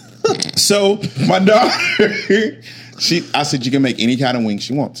 so my daughter, I said, you can make any kind of wing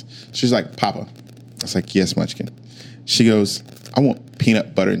she wants. She's like, Papa. I was like, yes, Munchkin. She goes, I want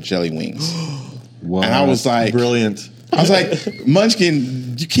peanut butter and jelly wings. Wow. And I was like, brilliant. I was like,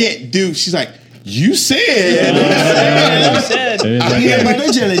 Munchkin, you can't do. She's like, you said. Peanut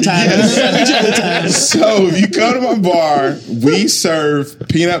butter jelly time. So if you come to my bar, we serve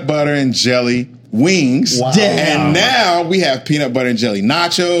peanut butter and jelly wings. Wow. And now we have peanut butter and jelly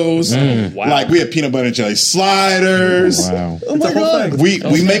nachos. Like we have peanut butter and jelly sliders. Wow. Oh my God. We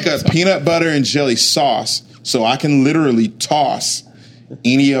make a peanut butter and jelly sauce so I can literally toss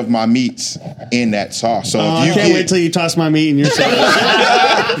any of my meats in that sauce. So if you I can't wait till you toss my meat in your sauce.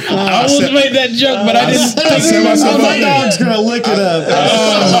 I almost made that joke, but I didn't. I set myself up. My dog's going to lick it up.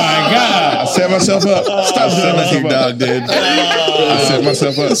 Oh my God. I set myself up. Stop setting myself up. Dog, dude. I set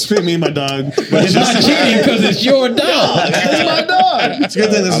myself up. Spit me and my dog. It's not cheating because it's your dog. It's my dog. It's a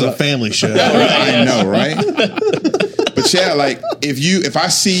good thing this is a family show. I know, right? But yeah, like if I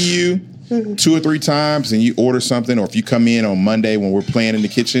see you 2 or 3 times and you order something, or if you come in on Monday when we're playing in the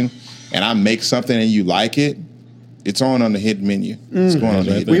kitchen and I make something and you like it, it's on the hidden menu. It's going on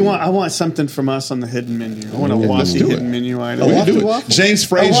the hidden menu. I want something from us on the hidden menu. I want a wafty hidden menu item. We can do it. James A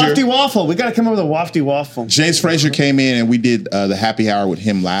Frazier. wafty waffle. We got to come up with a wafty waffle. James Frazier came in and we did the happy hour with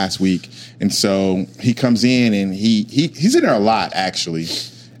him last week, and so he comes in and he's in there a lot actually,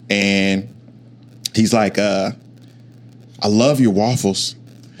 and he's like, I love your waffles,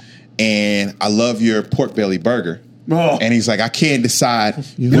 and I love your pork belly burger. Oh. And he's like, I can't decide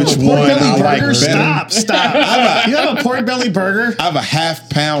which Pork one belly I like burger? better. Stop. You have a pork belly burger? I have a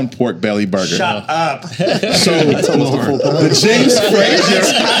half-pound pork belly burger. Shut up. So the James Frazier,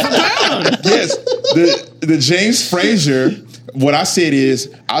 yes, the James Frazier. What I said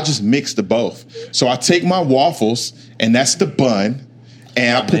is, I'll just mix the both. So I take my waffles, and that's the bun,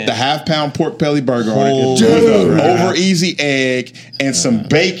 and I put the half-pound pork belly burger on it, over easy egg, and some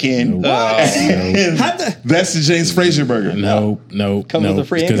bacon. And that's the James Frazier burger. No. Comes with a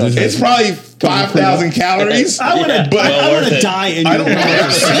free income. It's probably 5,000 calories. I want to die in your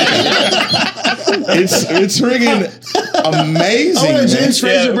house. It's friggin' amazing. I want a James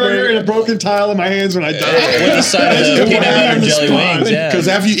man. Fraser burger and a broken tile in my hands when I die. With the side of peanut butter and jelly wings. Yeah. Because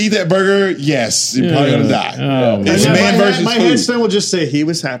after you eat that burger, yes, you're probably gonna die. Oh, It's And man versus my food. headstone will just say he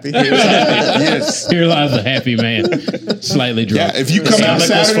was happy. He was happy. Yes. Here lies a happy man, slightly drunk. Yeah, if you come out stomach was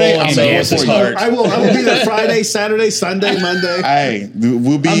Saturday, full I'm and going gas for is you. hard. I will be there Friday, Saturday, Sunday, Monday. Hey,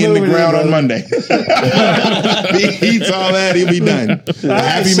 we'll be I'm in the moving ground in, on brother. Monday. He eats all that, he'll be done. A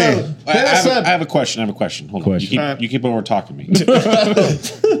happy so- man. I have a question. Hold Question. on. You keep over talking me.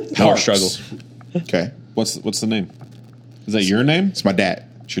 Power struggle. Okay, What's the name? Is that your name? it's my dad.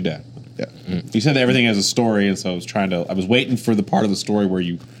 It's your dad. Yeah. You said that everything has a story, and so I was waiting for the part of the story where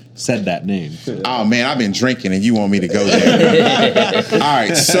you said that name. Oh man, I've been drinking, and you want me to go there? All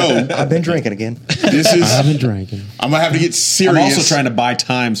right, so I've been drinking again. this is. I've been drinking. I'm gonna have to get serious. I'm also trying to buy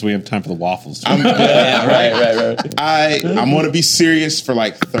time so we have time for the waffles. I'm Right. gonna be serious for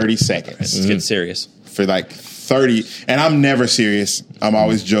like 30 seconds. Let's get serious. For like 30, and I'm never serious. I'm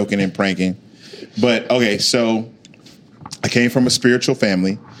always joking and pranking. But okay, so I came from a spiritual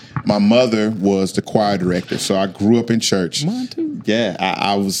family. My mother was the choir director, so I grew up in church. Mine too. Yeah,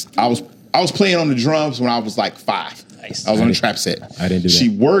 I was playing on the drums when I was like 5. Nice. I was on a trap set. I didn't do that. She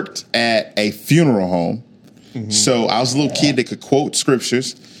worked at a funeral home, so I was a little kid that could quote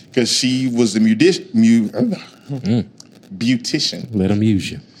scriptures because she was the beautician. Let them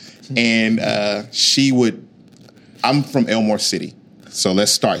use you. And she would. I'm from Elmore City, so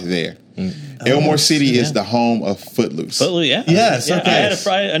let's start there. Elmore City is the home of Footloose. Footloose, yeah. Yes, Yeah,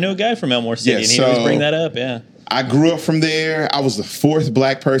 okay. I knew a guy from Elmore City, Yeah, and he so- always bring that up. Yeah. I grew up from there. I was the 4th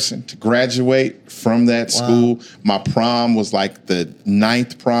black person to graduate from that school. My prom was like the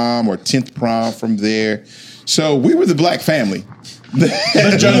 9th prom or 10th prom from there. So we were the black family. But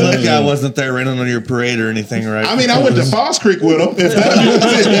John Lithgow wasn't there raining on your parade or anything, right? I mean, I went to Falls Creek with him. If that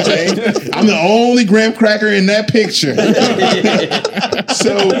was anything. I'm the only graham cracker in that picture.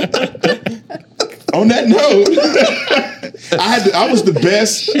 So, on that note, I was the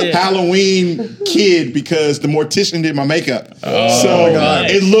best Halloween kid because the mortician did my makeup.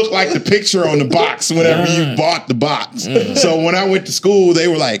 It looked like the picture on the box whenever you bought the box. So when I went to school, they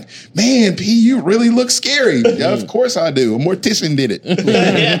were like, "Man, P, you really look scary." Yeah, of course I do. A mortician did it.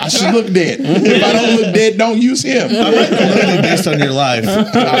 I should look dead. If I don't look dead, don't use him. Based on your life.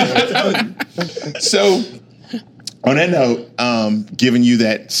 So, on that note, giving you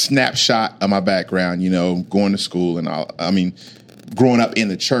that snapshot of my background, going to school and all, growing up in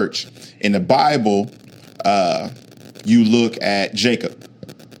the church. In the Bible, you look at Jacob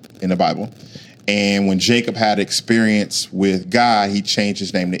in the Bible. And when Jacob had experience with God, he changed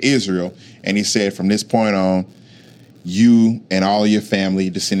his name to Israel. And he said, from this point on, you and all of your family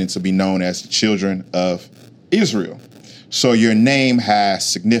descendants will be known as the children of Israel. So your name has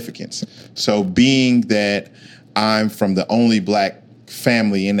significance. So being that I'm from the only black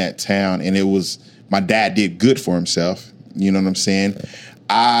family in that town, and my dad did good for himself, you know what I'm saying?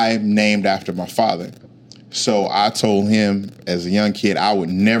 I'm named after my father. So I told him as a young kid I would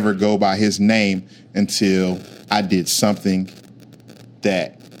never go by his name until I did something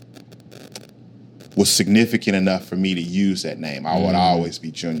that was significant enough for me to use that name. I would always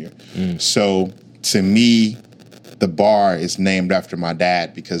be Junior. So to me, the bar is named after my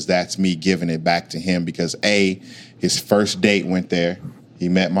dad because that's me giving it back to him because his first date went there. He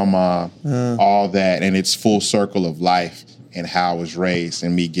met my mom, all that, and it's full circle of life and how I was raised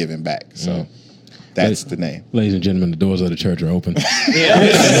and me giving back. So that's the name. Ladies and gentlemen, the doors of the church are open.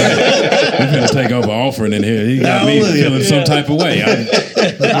 We're going to take over offering in here. He got me feeling some type of way.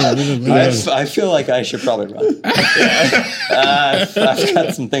 I feel like I should probably run. I've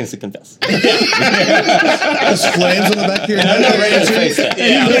got some things to confess. There's flames on the back of your head. I'm not ready to face that.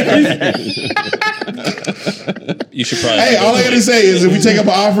 You should probably. Hey, all I got to say is if we take up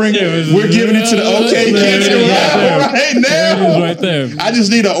an offering, we're giving it to the OK Kids Corral right now. Right there. I just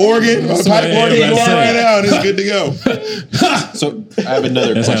need an organ, a pipe organ going right now, and it's good to go. So I have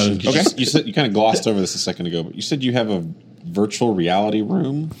another That's question. how- Okay. You said you kind of glossed over this a second ago, but you said you have a virtual reality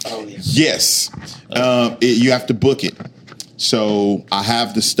room. Yes. You have to book it. So I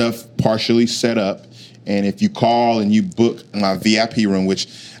have the stuff partially set up. And if you call and you book my VIP room, which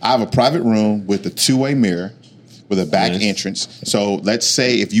I have a private room with a two-way mirror with a back entrance. So let's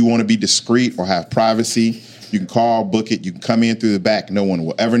say if you want to be discreet or have privacy, you can call, book it. You can come in through the back. No one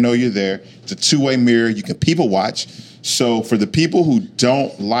will ever know you're there. It's a two-way mirror. You can people watch. So for the people who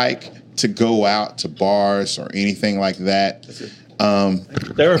don't like to go out to bars or anything like that,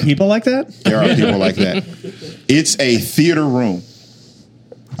 There are people like that? there are people like that. It's a theater room.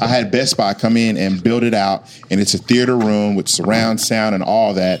 I had Best Buy come in and build it out, and it's a theater room with surround sound and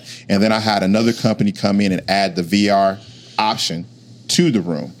all that. And then I had another company come in and add the VR option to the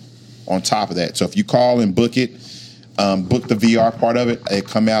room on top of that. So if you call and book it, book the VR part of it, they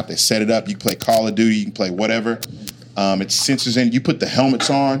come out, they set it up. You can play Call of Duty, you can play whatever. It sensors in. You put the helmets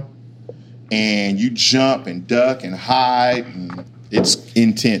on, and you jump and duck and hide, and it's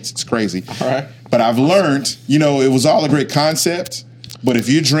intense. It's crazy. All right. But I've learned, it was all a great concept. But if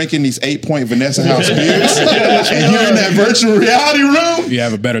you're drinking these 8-point Vanessa House beers and you're in that virtual reality room, You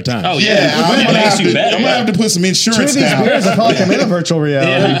have a better time. Oh, yeah, I'm gonna have to put some insurance down. Beers will probably come in a virtual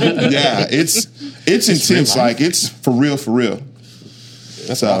reality. Yeah, it's intense. Like it's for real.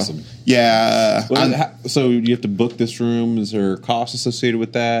 That's awesome. Yeah. So you have to book this room. Is there cost associated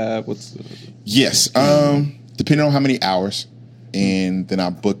with that? Yes. Depending on how many hours, and then I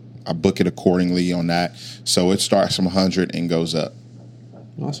book it accordingly on that. So it starts from 100 and goes up.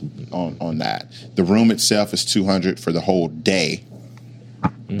 Awesome. On that. The room itself is 200 for the whole day.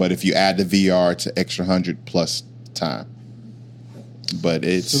 But if you add the VR, it's an extra 100 plus time. But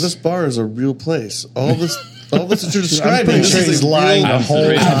it's So this bar is a real place. All this that you're describing, this is he's a lying real, the whole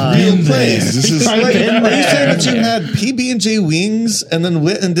a time. real place. This is Are you saying that you had PB&J wings and then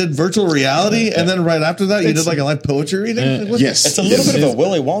went and did virtual reality, and then right after that you did like a live poetry reading? yes. It's a little bit of a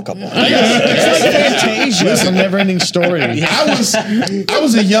Willy Wonka bar. It's like Fantasia, a never-ending story. I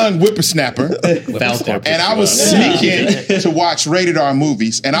was a young whippersnapper, and I was sneaking to watch rated R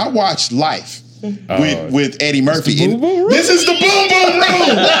movies, and I watched Life. With Eddie Murphy. This is the Boom Boom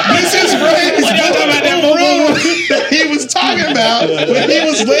Room. This is Ray's Boom Boom Room that he was talking about when he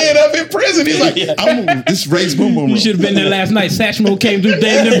was laying up in prison. He's like, this is Ray's Boom Boom Room. You should have been there last night. Satchmo came through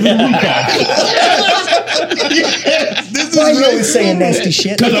damn near blew the roof off. Yes, this is Why are you Ray's always saying Boom Boom nasty Room.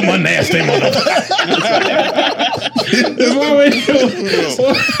 shit? Because I'm a nasty motherfucker.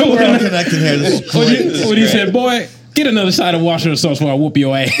 We're all connected here. This is great. When he said, boy, get another side of Washington sauce while I whoop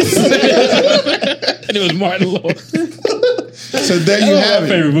your ass. And it was Martin Lawrence. So there you have My it.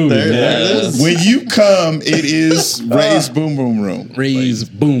 favorite movie. There it is. When you come, it is Ray's Boom Boom Room. Ray's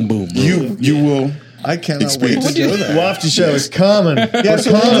Boom Boom. You will. I cannot Experience. wait to go there. Wafty show is coming. Yeah,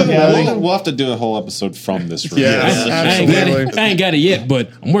 so We'll have to do a whole episode from this room. Yes. I ain't got it yet, but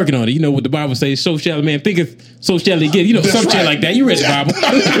I'm working on it. You know what the Bible says, so shall a man thinketh, so shall he get. Some shit like that. You read the Bible.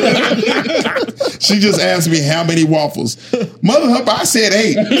 She just asked me how many waffles. Mother Humper, I said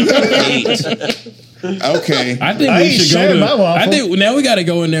 8. 8. Okay. I think I we ain't should go sharing to. my waffle. I think now we got to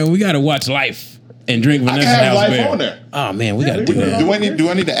go in there. We got to watch Life and drink I Vanessa can have House Life beer. on there. Oh man, we got to do that. Do I need to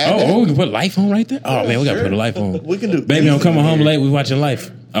add that? Oh, we can put Life on right there. Oh man, we got to put a Life on. We can do Baby, I'm coming home late. We watching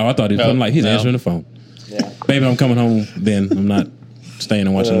Life. Oh, I thought he was putting Life. He's answering the phone. Yeah. Baby, I'm coming home. Then I'm not staying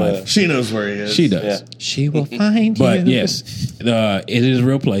and watching Life. She knows where he is. She does. Yeah. She will find But yes, it is a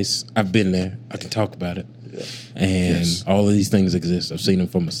real place. I've been there. I can talk about it. And all of these things exist. I've seen them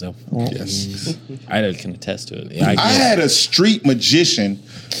for myself. Yes. I can attest to it. I had a street magician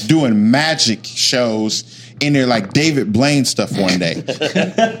doing magic shows in there like David Blaine stuff one day.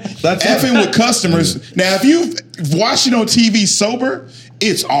 That's Effing with customers. Now, if you've watched it on TV sober,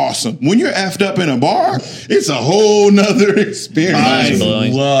 it's awesome. When you're effed up in a bar, it's a whole nother experience. I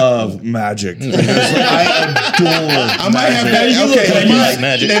Blowing. love magic. I adore I might have magic. that.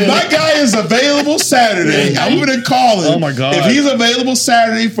 Okay, if my guy is available Saturday, I'm going to call him. Oh, my God. If he's available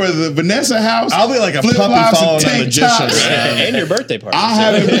Saturday for the Vanessa House, I'll be like a flip-flops puppy and following a tank magician. tops, And your birthday party. I'll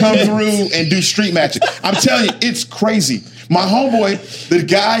have him come through and do street magic. I'm telling you, it's crazy. My homeboy, the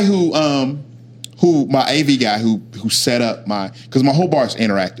guy who my AV guy who set up because my whole bar is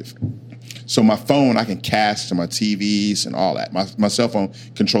interactive. So my phone, I can cast to my TVs and all that. My cell phone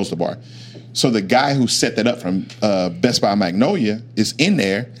controls the bar. So the guy who set that up from Best Buy Magnolia is in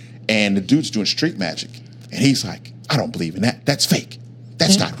there, and the dude's doing street magic. And he's like, I don't believe in that. That's fake.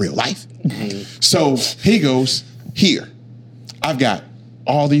 That's not real life. So he goes, here, I've got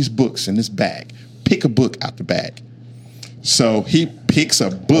all these books in this bag. Pick a book out the bag. So he picks a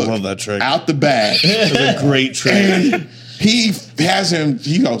book I love that trick. out the bag. It's a great trick. And he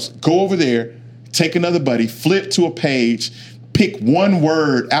goes, go over there, take another buddy, flip to a page, pick one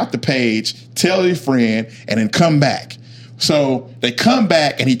word out the page, tell your friend, and then come back. So they come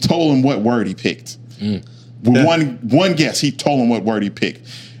back, and he told him what word he picked. With one guess, he told him what word he picked.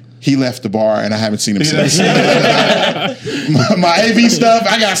 He left the bar, and I haven't seen him since. My AV stuff,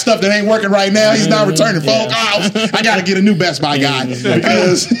 I got stuff that ain't working right now. He's not returning phone calls. I got to get a new Best Buy guy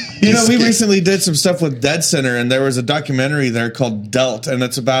because we recently did some stuff with Dead Center, and there was a documentary there called Dealt, and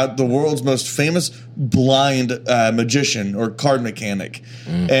it's about the world's most famous blind magician or card mechanic,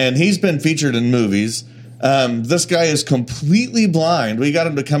 and he's been featured in movies. This guy is completely blind. We got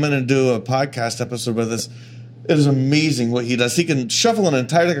him to come in and do a podcast episode with us. It is amazing what he does. He can shuffle an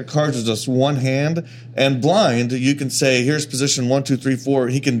entire deck of cards with just one hand, and blind, you can say, here's position 1, 2, 3, 4.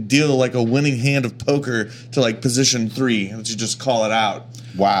 He can deal like a winning hand of poker to like position 3, and you just call it out.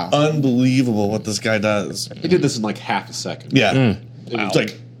 Wow. Unbelievable what this guy does. He did this in like half a second. Yeah. It's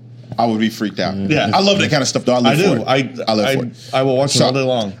like, I would be freaked out. Yeah. I love that kind of stuff, though. I live for it. I live for it. I will watch it all day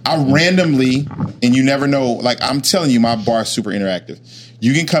long. I randomly, and you never know, like I'm telling you, my bar is super interactive.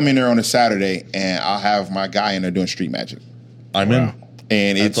 You can come in there on a Saturday, and I'll have my guy in there doing street magic. I'm in.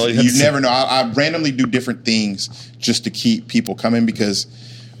 And it's all you have to you say. never know. I randomly do different things just to keep people coming because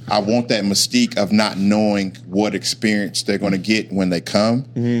I want that mystique of not knowing what experience they're going to get when they come,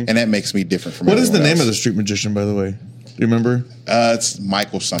 and that makes me different from What is the everyone name else. of the street magician, by the way? Do you remember? It's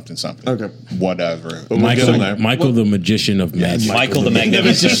Michael something. Okay. Whatever. But we'll get in there. Michael the magician of magic. Michael the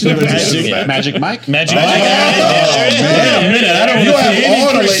Magnificent. Magic Mike? Magic Wait a minute, I don't You want to have see all any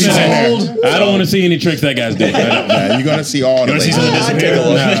the tricks. ladies in there. I don't want to see any tricks that guy's doing. Nah, you're going to see all the ladies.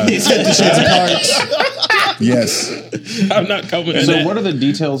 He's hit the shades of cards. Yes. I'm not coming to So, that. what are the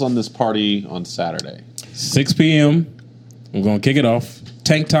details on this party on Saturday? 6 p.m. We're going to kick it off.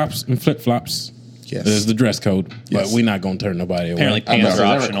 Tank tops and flip flops. Yes. There's the dress code, but Yes. we're not going to turn nobody away. Apparently pants Is are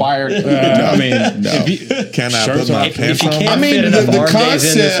that optional. required? I mean, No. if you, Can I shirts put my off. pants If you on? can't I mean, fit enough the arm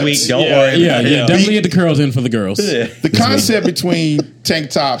days in this concept- week, don't worry. Yeah, about it. yeah, definitely get the curls in for the girls. The concept between tank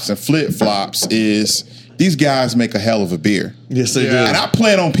tops and flip flops is these guys make a hell of a beer. Yes, they do. And I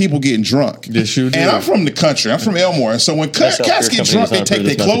plan on people getting drunk. Yes, you do. And I'm from the country. I'm from Elmore. And so when cats Myself, get your drunk, they company take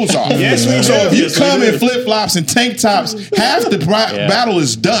does their not clothes off. Yes, we so do. if you Yes, we come do. in flip flops and tank tops, half the battle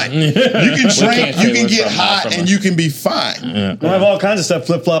is done. You can drink, can't say you we're can get from- hot, from and you can be fine. I have all kinds of stuff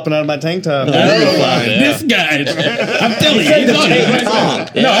flip flopping out of my tank top. This guy, I'm telling you, he's on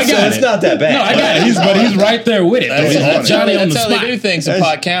it. No, I got It's it. not that bad. No, I got it. But he's right there with it. That's Johnny on the That's how spot. they do things in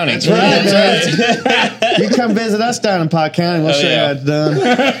Pot County. That's right. You come visit us down in Pot County. We'll show you how it's done.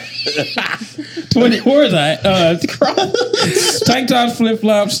 20. Where is that? Tank tops, flip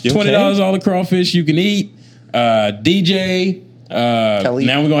flops, $20 all the crawfish you can eat. DJ. Now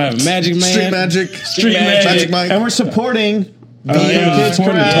we're gonna have Magic Man, Street Magic. Street Magic. Mike. And we're supporting the Kids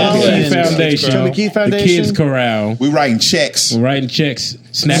Supporting the Corral Toby Keith and Foundation. Toby Keith The Foundation. Kids Corral. We writing checks. We're writing checks,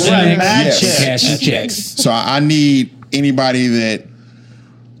 snapping Writing necks, mad Yes. checks. cashing checks. So I need anybody that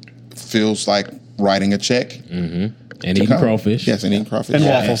feels like writing a check. And to eating come. crawfish. Yes, and eating crawfish. And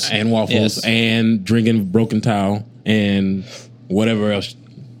waffles. And waffles. Yes. And drinking broken towel. And whatever else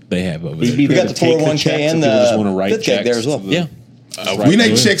they have over there. We got the 401k and just want to the write fifth cake there as well. Yeah. We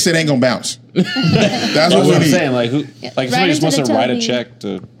make checks that ain't gonna bounce. That's That's what we what I'm need. saying. Like, who? Like, if somebody just into wants to the write a Toby- check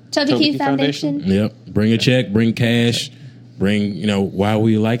to Toby Keith Foundation. Yep. Bring a check, bring cash, bring, why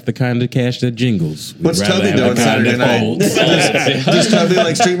we like the kind of cash that jingles. We'd What's rather Toby have the doing kind Saturday that night? folds. Does Toby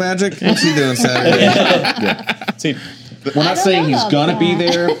like Street Magic? What's he doing Saturday? See, We're I not don't saying know he's about gonna be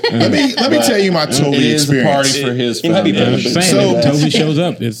that. there. Let me tell you my It Toby is a party experience. for his He might be I'm foundation. saying So- if Toby shows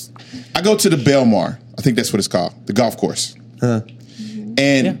up, it's I go to the Belmar. I think that's what it's called, the golf course.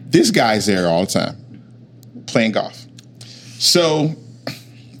 And this guy's there all the time playing golf. So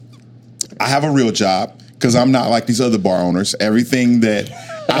I have a real job because I'm not like these other bar owners. Everything that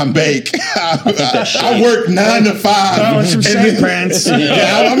I make, I work 9 to 5. Oh, some And shot then- prints.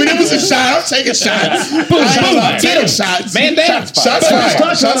 Yeah, I mean, it was a shot. I'm taking shots. I'm taking shots. Man down. Shots fired.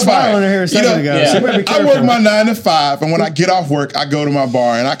 Talking Shots about a bar fired. owner here a second ago. So you better be I work careful. my 9 to 5, and when I get off work, I go to my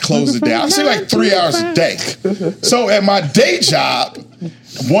bar and I close it down. I see like 3 hours a day. So at my day job,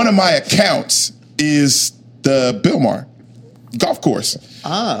 one of my accounts is the Bilmar golf course.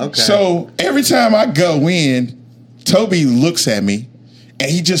 Ah, okay. So every time I go in, Toby looks at me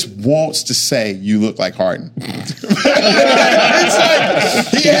and he just wants to say, "You look like Harden." It's like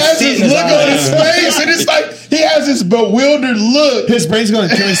he has this look on his face, and it's like he has this bewildered look. His brain's going,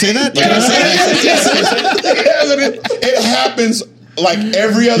 can we say that? It happens like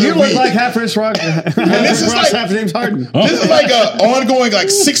every other You week. look like half Chris Rock. Half this Rick is Ross, like- half his name's Harden. This is like an ongoing, like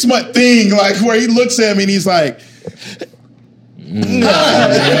 6-month thing, like where he looks at me and he's like,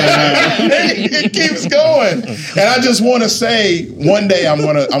 it keeps going. And I just want to say, one day I'm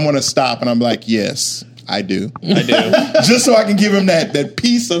gonna stop and I'm like, yes, I do. Just so I can give him that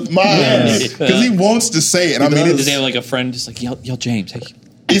peace of mind because he wants to say it. I mean, does he have it's, like a friend just like yell James? Hey,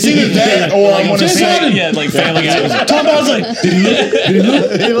 it's either that or I want to say, yeah, like family guy. Tom Ball's like, did he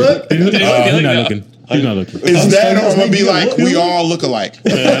look? he's not looking. He's not looking. is that or I'm gonna be like, we all look alike.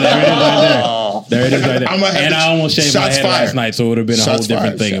 There it is right there. I'm gonna have And to- I almost shaved my shots head last fired. night, so it would have been a whole Shots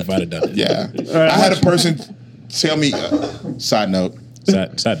different fired. thing if I'd have done it. Yeah, I had a person tell me. Side note.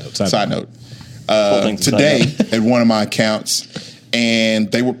 Side note. Side note. thing's a Today, at one of my accounts,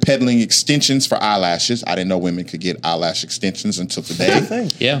 and they were peddling extensions for eyelashes. I didn't know women could get eyelash extensions until today.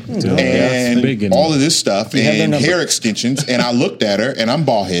 Yeah. And all of this stuff and hair extensions. And I looked at her, and I'm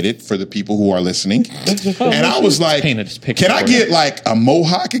bald headed for the people who are listening. And I was like, can I get like a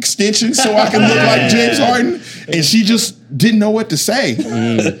mohawk extension so I can look like James Harden? And she just didn't know what to say.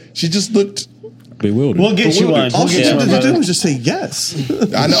 She just looked bewildered. We'll get you one. All she had to do was just say yes.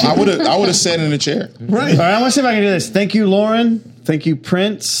 I know. I would have sat in a chair. Right. All right. I want to see if I can do this. Thank you, Lauren. Thank you,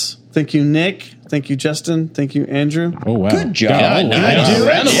 Prince. Thank you, Nick. Thank you, Justin. Thank you, Andrew. Oh, wow. Good job. Yeah, nice.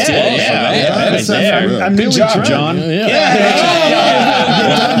 Round of applause for that. I'm Good job, John.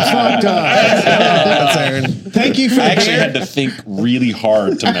 That's Aaron. Thank you for I the actually beer. had to think really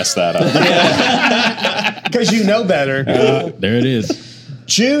hard to mess that up. Because you know better. There it is.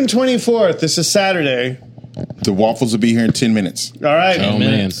 June 24th. This is Saturday. The waffles will be here in 10 minutes. All right. Oh,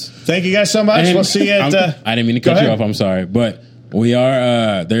 man. Thank you guys so much. And We'll see you at... I didn't mean to go cut you ahead. off. I'm sorry. But we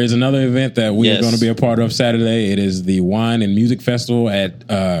are, there is another event that we are going to be a part of Saturday. It is the Wine and Music Festival at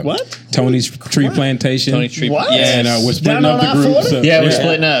Tony's Tree Plantation. Tony's Tree. What? And we're splitting Down up the on group. I-40? So, Yeah, we're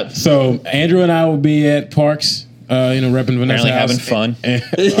splitting up. So Andrew and I will be at Parks, repping Vanessa Apparently House. having fun.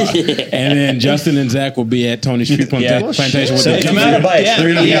 And then Justin and Zach will be at Tony's Tree Plantation. With So the come out and buy a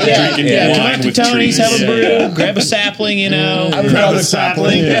tree. Come out to with Tony's, trees. have a brew, grab a sapling, Grab a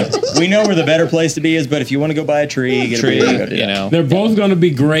sapling. We know where the better place to be is, but if you want to go buy a tree, get a brew, go do that. They're both going to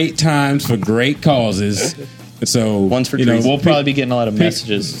be great times for great causes. So One's for trees. We'll probably be getting a lot of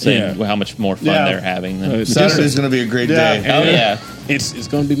messages saying how much more fun Yeah. they're having. Than, Saturday's going to be a great day. oh yeah, it's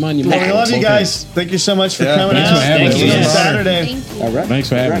going to be monumental. Well, we love you guys. Thank you so much for coming Thanks out. for having us. See you Thank you. Saturday. Thank you. All right. Thanks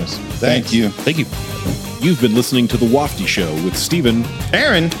for having us. Thank you. Thank you. You've been listening to The Wafty Show with Stephen.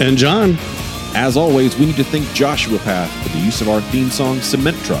 Aaron. And John. As always, we need to thank Joshua Path for the use of our theme song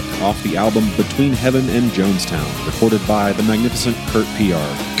Cement Truck off the album Between Heaven and Jonestown, recorded by the magnificent Kurt PR.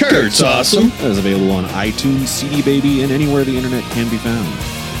 Kurt's awesome. That is available on iTunes, CD Baby, and anywhere the internet can be found.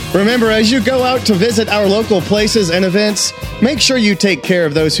 Remember, as you go out to visit our local places and events, make sure you take care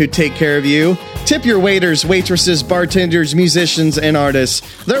of those who take care of you. Tip your waiters, waitresses, bartenders, musicians, and artists.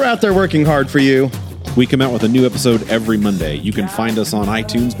 They're out there working hard for you. We come out with a new episode every Monday. You can find us on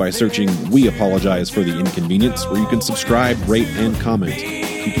iTunes by searching We Apologize for the Inconvenience, where you can subscribe, rate, and comment.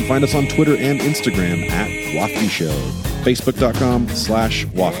 You can find us on Twitter and Instagram at Wafty Show.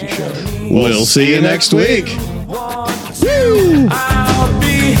 Facebook.com/Wafty Show. We'll see you next week. Woo!